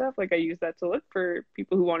posts and stuff? Like, I use that to look for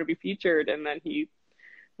people who want to be featured. And then he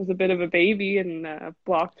was a bit of a baby and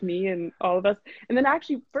blocked me and all of us. And then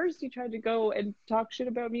actually, first he tried to go and talk shit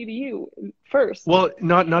about me to you first, Well,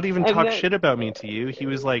 not even and talk then shit about me to you. He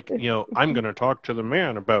was like, I'm gonna talk to the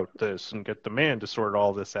man about this and get the man to sort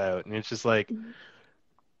all this out. And it's just like,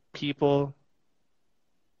 people,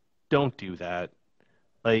 don't do that.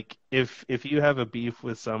 Like, if you have a beef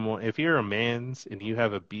with someone, if you're a man's and you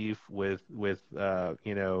have a beef with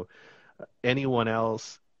anyone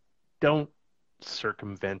else, don't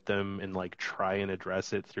circumvent them and like try and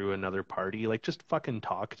address it through another party. Like, just fucking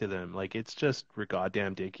talk to them. Like, it's just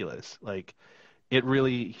goddamn ridiculous. Like, it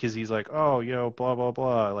really, because he's like, oh, blah blah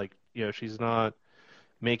blah. Like, she's not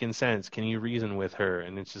making sense. Can you reason with her?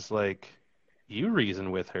 And it's just like, you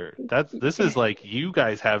reason with her. This is like, you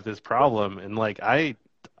guys have this problem, and like, I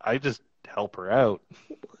just help her out.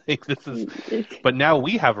 Like, this is, but now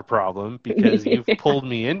we have a problem because you've pulled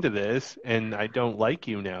me into this, and I don't like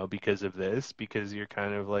you now because of this, because you're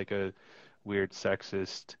kind of like a weird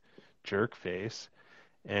sexist jerk face,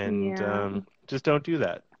 and yeah, just don't do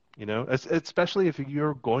that. Especially if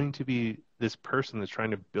you're going to be this person that's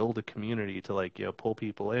trying to build a community to like pull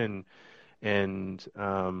people in and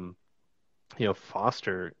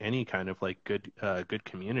foster any kind of like good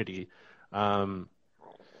community. Um,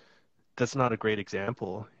 that's not a great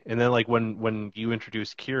example. And then like when you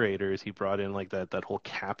introduced curators, he brought in like that whole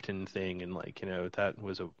captain thing, and like that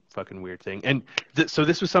was a fucking weird thing. And so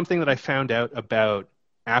this was something that I found out about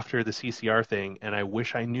after the CCR thing, and I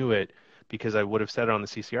wish I knew it because I would have said it on the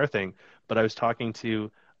CCR thing. But I was talking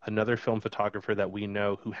to another film photographer that we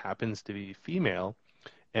know who happens to be female,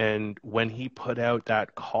 and when he put out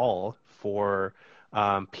that call for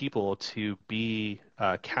people to be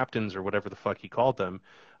captains or whatever the fuck he called them,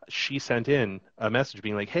 she sent in a message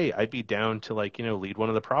being like, "Hey, I'd be down to like lead one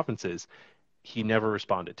of the provinces." He never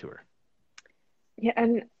responded to her. yeah.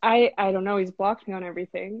 And I don't know. He's blocked me on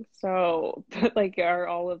everything. So, but like, are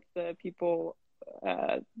all of the people,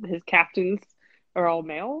 his captains, are all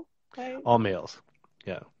male? I'm All males.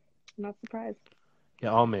 Yeah. not surprised. Yeah,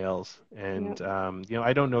 all males. Yeah. And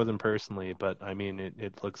I don't know them personally, but I mean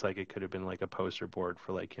it looks like it could have been like a poster board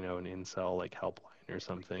for like, an incel like helpline or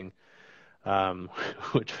something. um,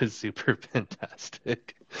 which was super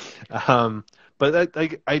fantastic. But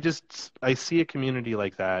I see a community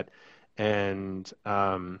like that, and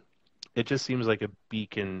it just seems like a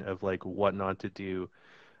beacon of like what not to do.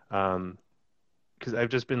 Um, because I've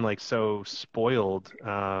just been like so spoiled,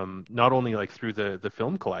 not only like through the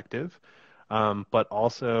film collective, but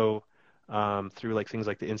also through like things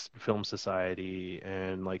like the Instant Film Society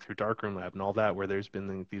and like through Darkroom Lab and all that, where there's been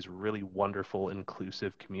like, these really wonderful,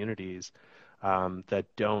 inclusive communities that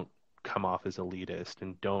don't come off as elitist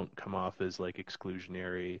and don't come off as like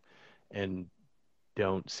exclusionary and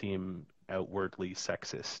don't seem outwardly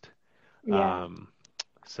sexist. Yeah. Um,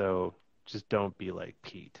 so just don't be like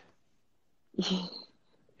Pete.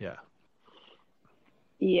 Yeah.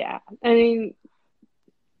 Yeah. I mean,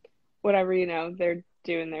 whatever, they're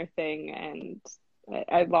doing their thing, and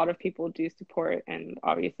a lot of people do support and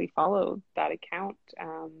obviously follow that account.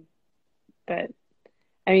 But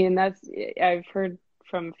I mean, I've heard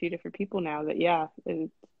from a few different people now that, yeah,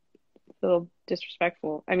 it's a little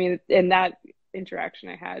disrespectful. I mean, and that interaction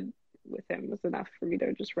I had with him was enough for me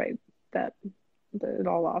to just write that it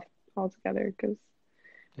all off altogether, because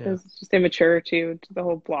it Yeah. was just immature to the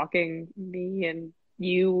whole blocking me and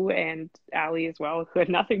you and Ali as well, who had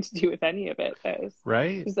nothing to do with any of it. It was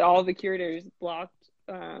Right? just all the curators blocked.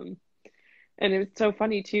 And it was so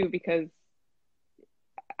funny too, because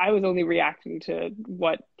I was only reacting to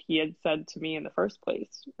what he had said to me in the first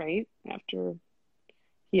place, right? After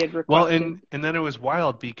he had Well, requested. and then it was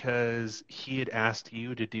wild because he had asked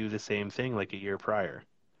you to do the same thing like a year prior,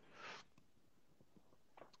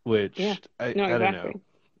 Yeah, which no, I don't know. exactly.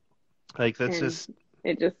 Like that's And just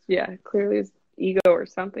it just, yeah, clearly his ego or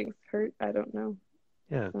something's hurt. I don't know.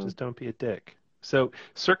 yeah, So, just don't be a dick. So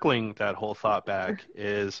circling that whole thought back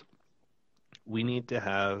is we need to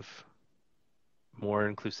have more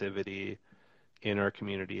inclusivity in our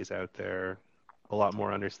communities out there, a lot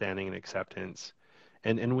more understanding and acceptance.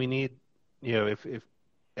 And we need, if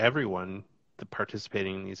everyone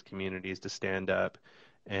participating in these communities to stand up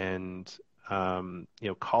and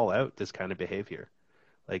call out this kind of behavior.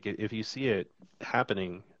 Like if you see it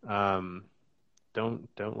happening,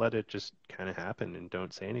 don't let it just kind of happen and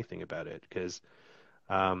don't say anything about it because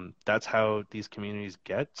that's how these communities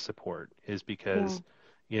get support is Yeah. because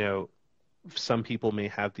you know some people may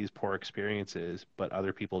have these poor experiences, but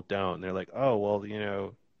other people don't. They're like, oh,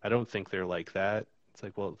 well, I don't think they're like that. It's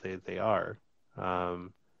like, well, they are.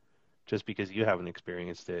 Um, just because you haven't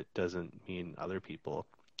experienced it doesn't mean other people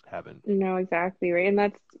haven't. No, exactly right. And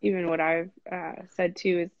that's even what I've said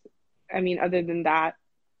too is, I mean, other than that,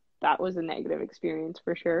 that was a negative experience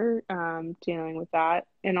for sure, dealing with that.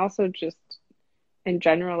 And also just in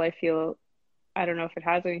general, I feel, I don't know if it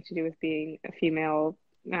has anything to do with being a female,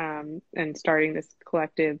 and starting this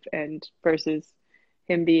collective and versus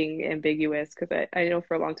him being ambiguous, because I know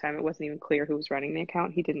for a long time it wasn't even clear who was running the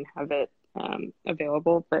account. He didn't have it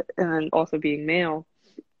available, but and then also being male.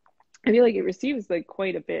 I feel like it receives like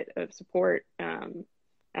quite a bit of support.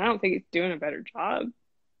 I don't think it's doing a better job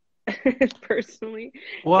personally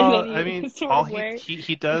in Well, I any mean, sort all of he way. he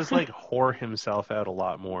he does like whore himself out a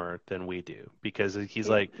lot more than we do because he's Yeah,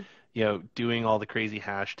 like, doing all the crazy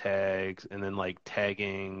hashtags and then like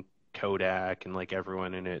tagging Kodak and like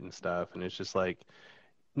everyone in it and stuff, and it's just like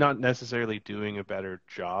not necessarily doing a better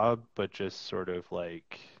job, but just sort of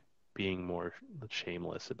like being more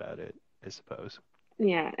shameless about it, I suppose.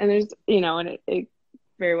 yeah, and there's and it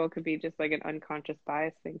very well could be just like an unconscious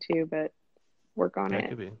bias thing too, but work on That it.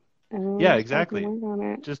 could be. Everyone Yeah, just fucking exactly. work on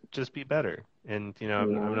it. Just be better. And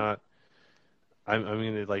I'm Yeah. not I'm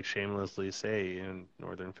gonna like shamelessly say,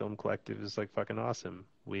 Northern Film Collective is like fucking awesome.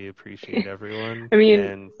 We appreciate everyone I mean,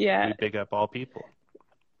 and yeah, we big up all people.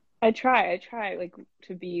 I try like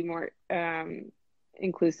to be more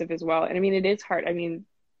inclusive as well. And I mean, it is hard. I mean,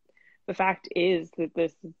 the fact is that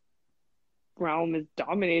this realm is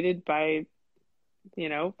dominated by,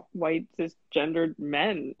 white cisgendered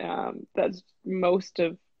men. That's most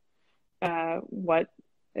of what,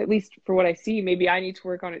 at least for what I see, maybe I need to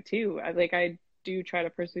work on it too. I do try to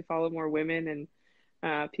personally follow more women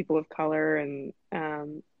and people of color and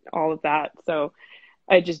all of that. So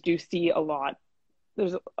I just do see a lot.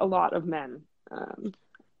 There's a lot of men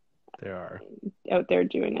There are. out there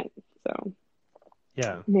doing it. So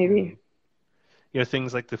Yeah. maybe, And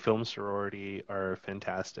things like the film sorority are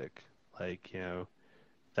fantastic. Like,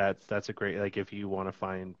 that's a great like if you want to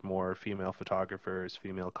find more female photographers,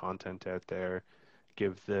 female content out there,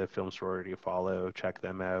 give the film sorority a follow, check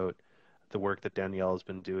them out. The work that Danielle's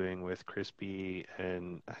been doing with Crispy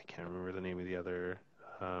and I can't remember the name of the other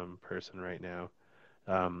person right now.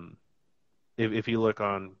 Um, if you look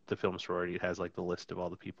on the film sorority, it has like the list of all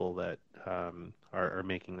the people that are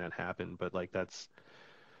making that happen. But like that's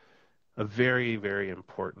a very, very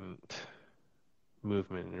important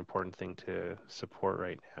movement, an important thing to support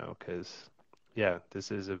right now because yeah,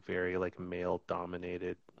 this is a very like male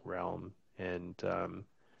dominated realm and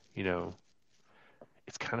you know,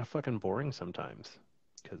 it's kind of fucking boring sometimes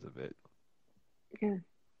because of it. yeah,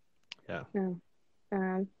 Yeah. no.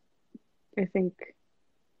 Uh, I think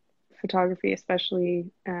photography,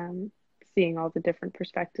 especially seeing all the different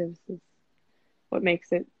perspectives, is what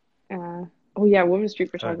makes it. Oh yeah, Women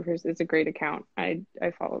Street Uh, Photographers is a great account. I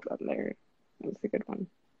followed them there. That's a good one.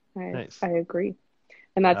 nice. I agree,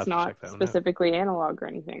 and I'll that's have to not check that one out. specifically analog or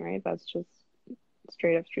anything, right? That's just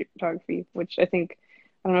straight up street photography, which I think,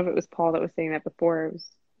 I don't know if it was Paul that was saying that before. It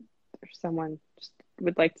was, or someone just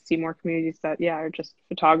would like to see more communities that, yeah, are just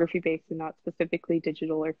photography based and not specifically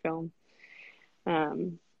digital or film.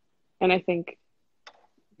 Um, and I think,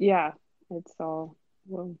 yeah, it's all,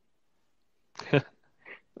 well,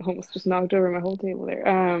 almost just knocked over my whole table there.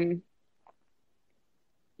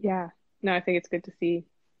 Yeah, no, I think it's good to see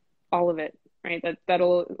all of it, right?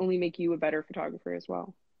 That'll only make you a better photographer as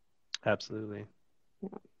well. Absolutely.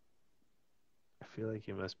 Yeah. I feel like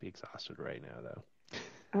you must be exhausted right now though.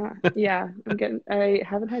 Yeah, I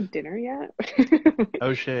haven't had dinner yet.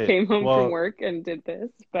 Oh shit. Came home from Well, work and did this,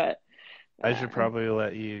 but I should uh, probably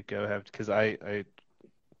let you go have because I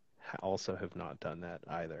also have not done that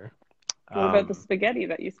either. what about the Um, spaghetti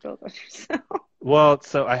that you spilled on yourself? well,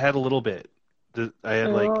 so I had a little bit. I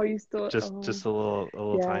had Oh, like you still, just oh, a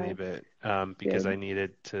little tiny yeah, bit because I good.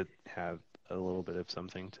 needed to have a little bit of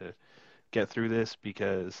something to get through this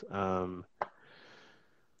because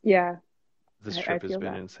Yeah, this I trip has feel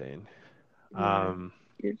been that. insane. Yeah, Um,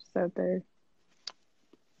 you're just out there.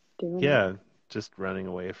 doing it. Yeah, just running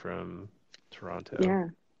away from Toronto. Yeah,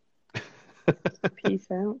 peace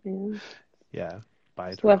out, man. Yeah,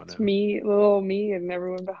 bye Just left Toronto. me, little me, and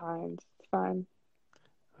everyone behind. It's fine.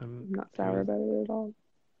 Um, I'm not it sour was about it at all.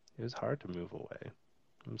 it was hard to move away.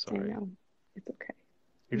 I'm I sorry. know. It's okay.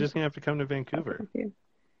 You're I'm just gonna have to come to fucking Vancouver. with you.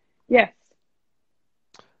 Yes,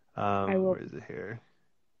 I Where will. is it here?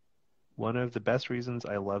 One of the best reasons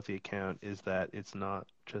I love the account is that it's not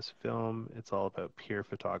just film, it's all about pure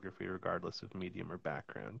photography, regardless of medium or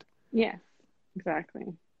background. Yes, exactly.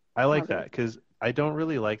 I like Love that it. because I don't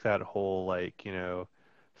really like that whole, like,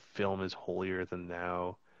 film is holier than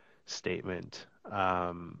thou statement.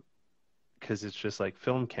 Because it's just like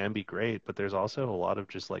film can be great, but there's also a lot of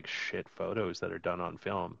just like shit photos that are done on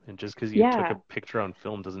film. And just because you took a Yeah, picture on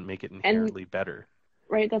film doesn't make it and inherently better.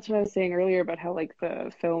 right, that's what I was saying earlier about how like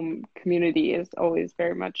the film community is always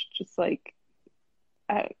very much just like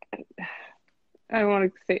I, I don't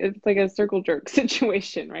want to say it's like a circle jerk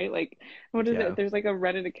situation, right? Like, what is Yeah. it? There's like a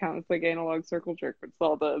Reddit account. It's like analog circle jerk. It's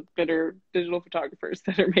all the bitter digital photographers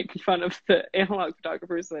that are making fun of the analog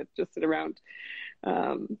photographers that just sit around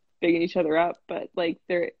bigging each other up. But like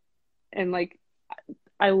they're and like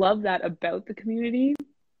I love that about the community,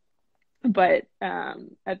 but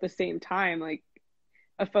at the same time, like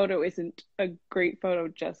a photo isn't a great photo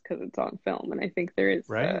just because it's on film. And I think there is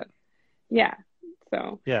Right? yeah.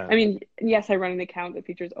 So, Yeah. I mean, yes, I run an account that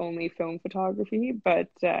features only film photography, but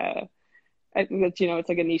that's, it's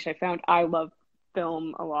like a niche I found. I love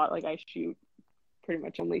film a lot. Like I shoot pretty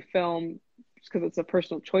much only film just because it's a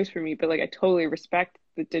personal choice for me. But like I totally respect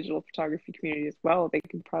the digital photography community as well. They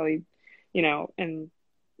can probably, and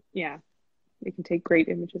yeah, they can take great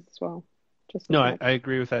images as well, just as No, I, much. I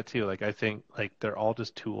agree with that too. Like I think like they're all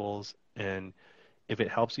just tools, and if it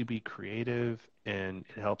helps you be creative and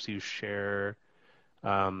it helps you share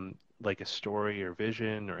like a story or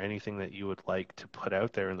vision or anything that you would like to put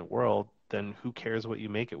out there in the world, then who cares what you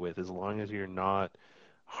make it with, as long as you're not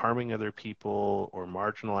harming other people or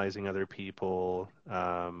marginalizing other people,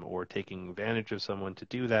 or taking advantage of someone to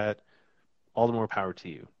do that. All the more power to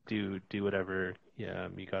you. Do whatever, yeah,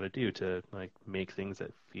 you got to do to like make things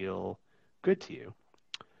that feel good to you.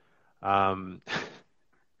 Um,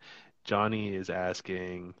 Johnny is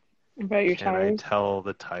asking, About your can I tires? tell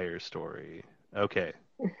the tire story? Okay.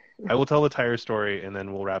 I will tell the tire story and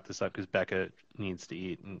then we'll wrap this up because Becca needs to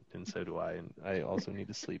eat and so do I. And I also need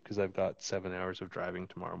to sleep because I've got 7 hours of driving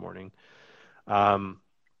tomorrow morning. Um,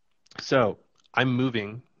 so I'm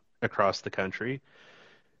moving across the country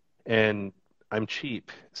and I'm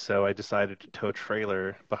cheap. So I decided to tow a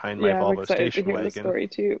trailer behind my Yeah, I'm Volvo excited to station hear the wagon. story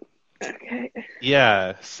too. Okay.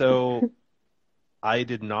 Yeah. So I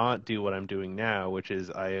did not do what I'm doing now, which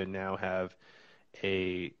is I now have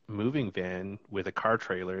a moving van with a car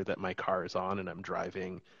trailer that my car is on and I'm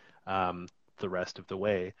driving um, the rest of the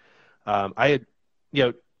way. I had, you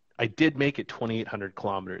know, I did make it 2,800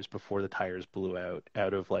 kilometers before the tires blew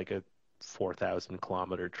out of like a 4,000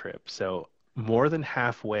 kilometer trip. So more than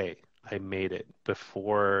halfway, I made it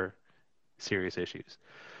before serious issues.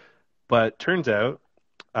 But turns out,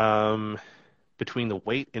 um, between the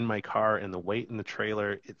weight in my car and the weight in the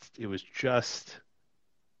trailer, it was just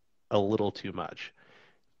a little too much.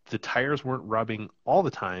 The tires weren't rubbing all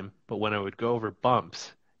the time, but when I would go over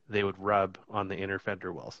bumps, they would rub on the inner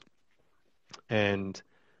fender wells. And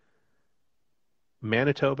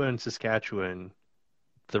Manitoba and Saskatchewan,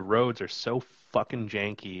 the roads are so fucking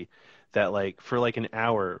janky that like for like an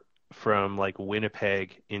hour from like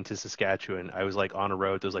Winnipeg into Saskatchewan, I was like on a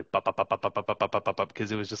road that was like bup bup bup bup bup bup bup bup bup bup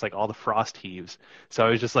because it was just like all the frost heaves. So I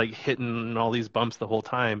was just like hitting all these bumps the whole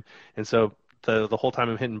time. And so the whole time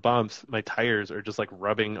I'm hitting bumps, my tires are just like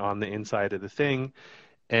rubbing on the inside of the thing.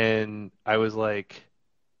 And I was like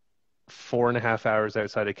 4.5 hours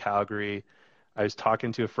outside of Calgary. I was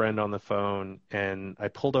talking to a friend on the phone and I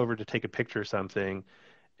pulled over to take a picture of something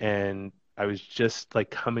and I was just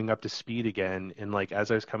like coming up to speed again. And like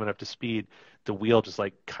as I was coming up to speed, the wheel just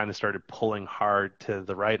like kind of started pulling hard to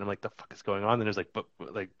the right. And I'm like, the fuck is going on? And it was like,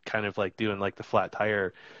 like kind of like doing like the flat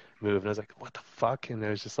tire move. And I was like, what the fuck? And I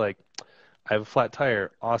was just like, I have a flat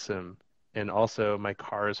tire. Awesome. And also my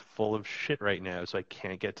car is full of shit right now, so I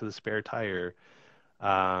can't get to the spare tire.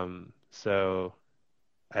 So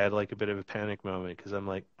I had like a bit of a panic moment because I'm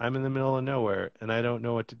like, I'm in the middle of nowhere and I don't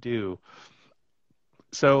know what to do.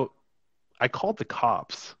 So I called the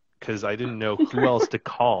cops because I didn't know who else to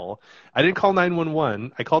call. I didn't call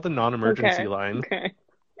 911. I called the non-emergency Okay. line Okay.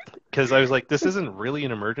 because I was like, this isn't really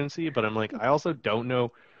an emergency, but I'm like, I also don't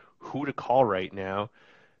know who to call right now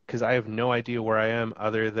because I have no idea where I am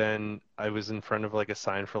other than I was in front of like a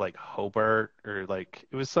sign for like Hobart or like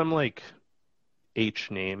it was some like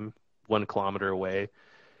H name 1 kilometer away.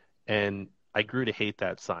 And I grew to hate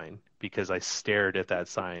that sign because I stared at that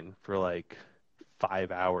sign for like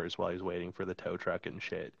 5 hours while I was waiting for the tow truck and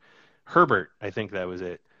shit. Herbert, I think that was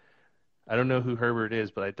it. I don't know who Herbert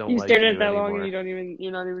is, but I don't You like stared at it you that long and anymore.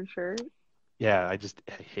 you're not even sure. Yeah, I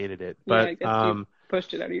hated it. Yeah, But I guess you've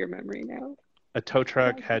pushed it out of your memory now. a tow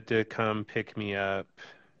truck Gotcha. had to come pick me up,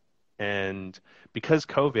 and because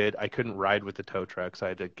COVID, I couldn't ride with the tow truck, so I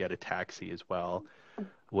had to get a taxi as well,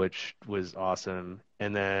 which was awesome.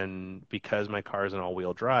 And then because my car is an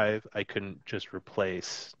all-wheel drive, I couldn't just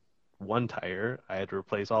replace one tire. I had to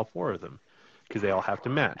replace all four of them because they all have to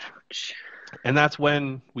match. Ouch. And that's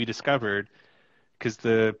when we discovered, because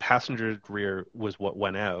the passenger rear was what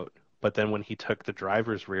went out, but then when he took the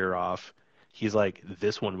driver's rear off, he's like,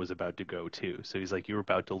 this one was about to go too. So he's like, you were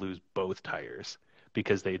about to lose both tires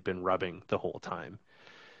because they'd been rubbing the whole time.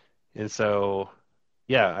 And so,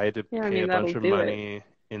 yeah, I had to Yeah, I pay mean a that'll bunch of do it. money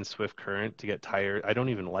in Swift Current to get tires. I don't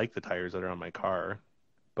even like the tires that are on my car,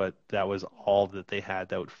 but that was all that they had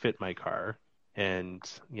that would fit my car. And,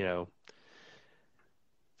 you know,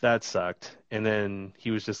 that sucked. And then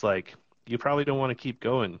he was just like, you probably don't want to keep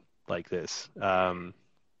going like this,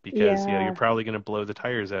 because, you know, you're Yeah. probably going to blow the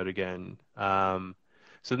tires out again.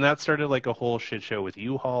 So then that started like a whole shit show with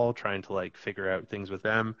U-Haul, trying to like figure out things with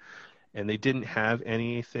them. And they didn't have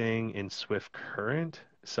anything in Swift Current.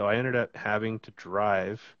 So I ended up having to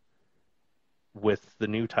drive with the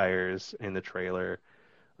new tires in the trailer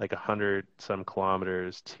like 100 some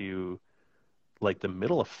kilometers to like the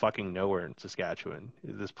middle of fucking nowhere in Saskatchewan.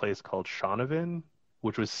 This place called Shaunavon,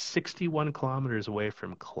 which was 61 kilometers away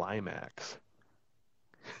from Climax,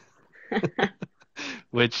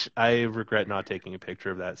 which I regret not taking a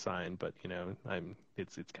picture of that sign, but you know,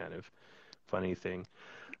 it's kind of funny thing.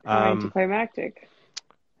 Um, Anticlimactic.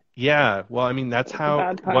 yeah, well, I mean that's It's a how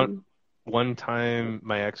bad one pun. one time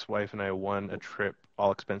my ex-wife and I won a trip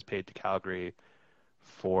all expense paid to Calgary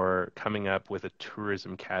for coming up with a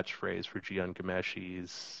tourism catchphrase for Gian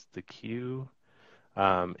Gomeshi's The Queue.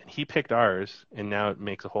 And he picked ours, and now it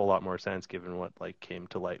makes a whole lot more sense given what like came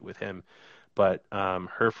to light with him. But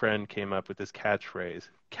her friend came up with this catchphrase,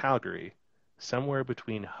 Calgary, somewhere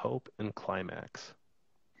between hope and climax.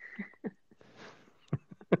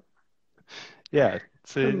 Yeah,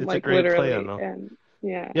 it's a Like great play on literally all. and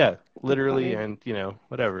yeah, Yeah, that's literally, funny. and you know,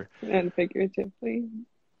 whatever. And figuratively.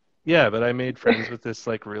 Yeah, but I made friends with this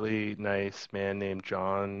like really nice man named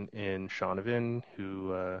John in Shaunavon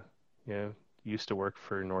who you know, used to work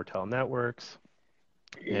for Nortel Networks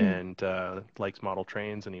and likes model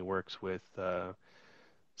trains, and he works with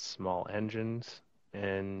small engines,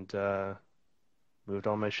 and moved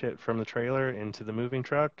all my shit from the trailer into the moving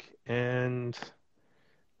truck, and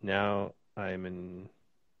now I'm in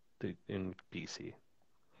BC.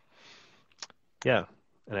 Yeah,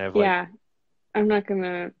 and I have like, Yeah, I'm not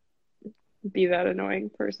gonna be that annoying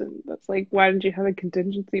person that's like, why didn't you have a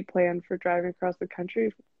contingency plan for driving across the country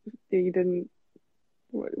if you didn't?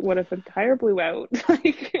 What if a tire blew out?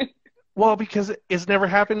 Like, well, because it's never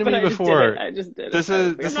happened to but me I just did it. before. I just did it. This I was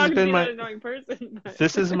is like, I'm this not has gonna been be that my annoying person, but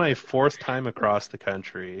this is my fourth time across the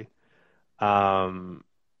country. Um,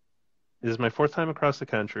 this is my fourth time across the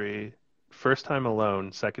country. First time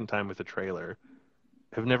alone, second time with a trailer.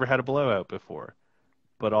 I've never had a blowout before,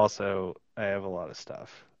 but also I have a lot of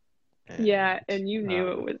stuff. yeah, And and you knew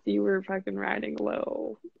it was you were fucking riding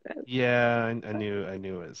low. yeah, I knew I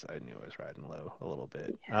was riding low a little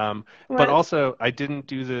bit. But What? also I didn't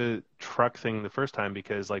do the truck thing the first time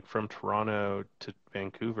because like from Toronto to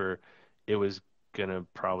Vancouver, it was gonna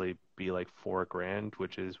probably be like 4 grand,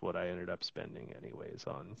 which is what I ended up spending anyways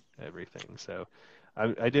on everything. So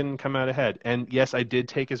I didn't come out ahead. And yes, I did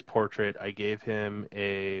take his portrait. I gave him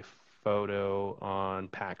a photo on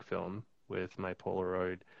pack film with my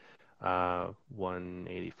Polaroid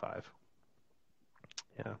 185.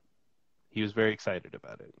 Yeah. He was very excited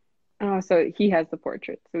about it. Oh, so he has the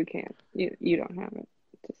portrait, so we can't. You don't have it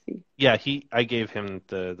to see. Yeah, I gave him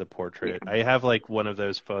the portrait. Yeah. I have like one of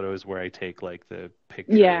those photos where I take like the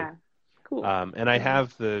picture. Yeah. Cool. And I Yeah.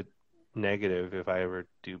 have the negative if I ever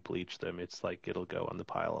do bleach them. It's like it'll go on the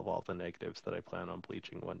pile of all the negatives that I plan on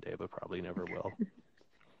bleaching one day, but probably never will.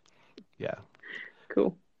 Yeah.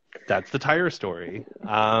 Cool. That's the tire story.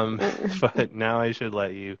 Uh, But now I should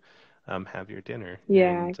let you have your dinner.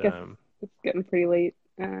 yeah, I And guess it's getting pretty late.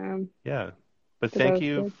 yeah. But But that thank was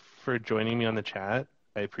you good. for joining me on the chat.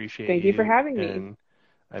 I appreciate Thank you for you, having me. and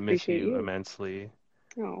I miss Appreciate you you. immensely.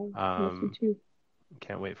 Oh, miss you Um, too.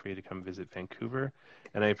 can't wait for you to come visit Vancouver.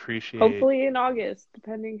 And I appreciate, Hopefully in August,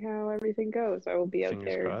 depending how everything goes, I will be out fingers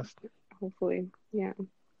there. crossed, Hopefully. Yeah.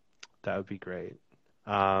 that would be great.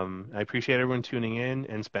 I appreciate everyone tuning in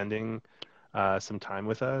and spending some time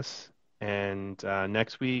with us. And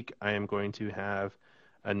next week, I am going to have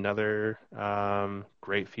another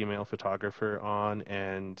great female photographer on,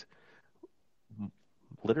 and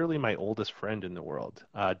literally my oldest friend in the world.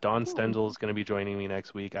 Dawn Oh, Stenzel is going to be joining me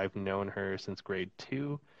next week. I've known her since grade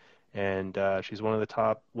 2, and she's one of the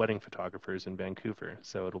top wedding photographers in Vancouver.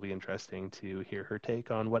 So it'll be interesting to hear her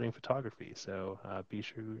take on wedding photography. So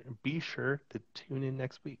be sure to tune in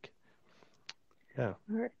next week. Yeah.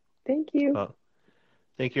 all right. Thank you. Well,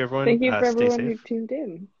 thank you, everyone. Thank you for Stay everyone who safe. tuned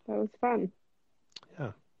in. That was fun. Yeah.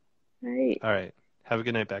 All right. All right. Have a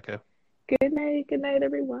good night, Becca. Good night. Good night,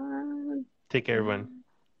 everyone. Take care, everyone. Bye.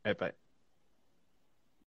 All right, bye.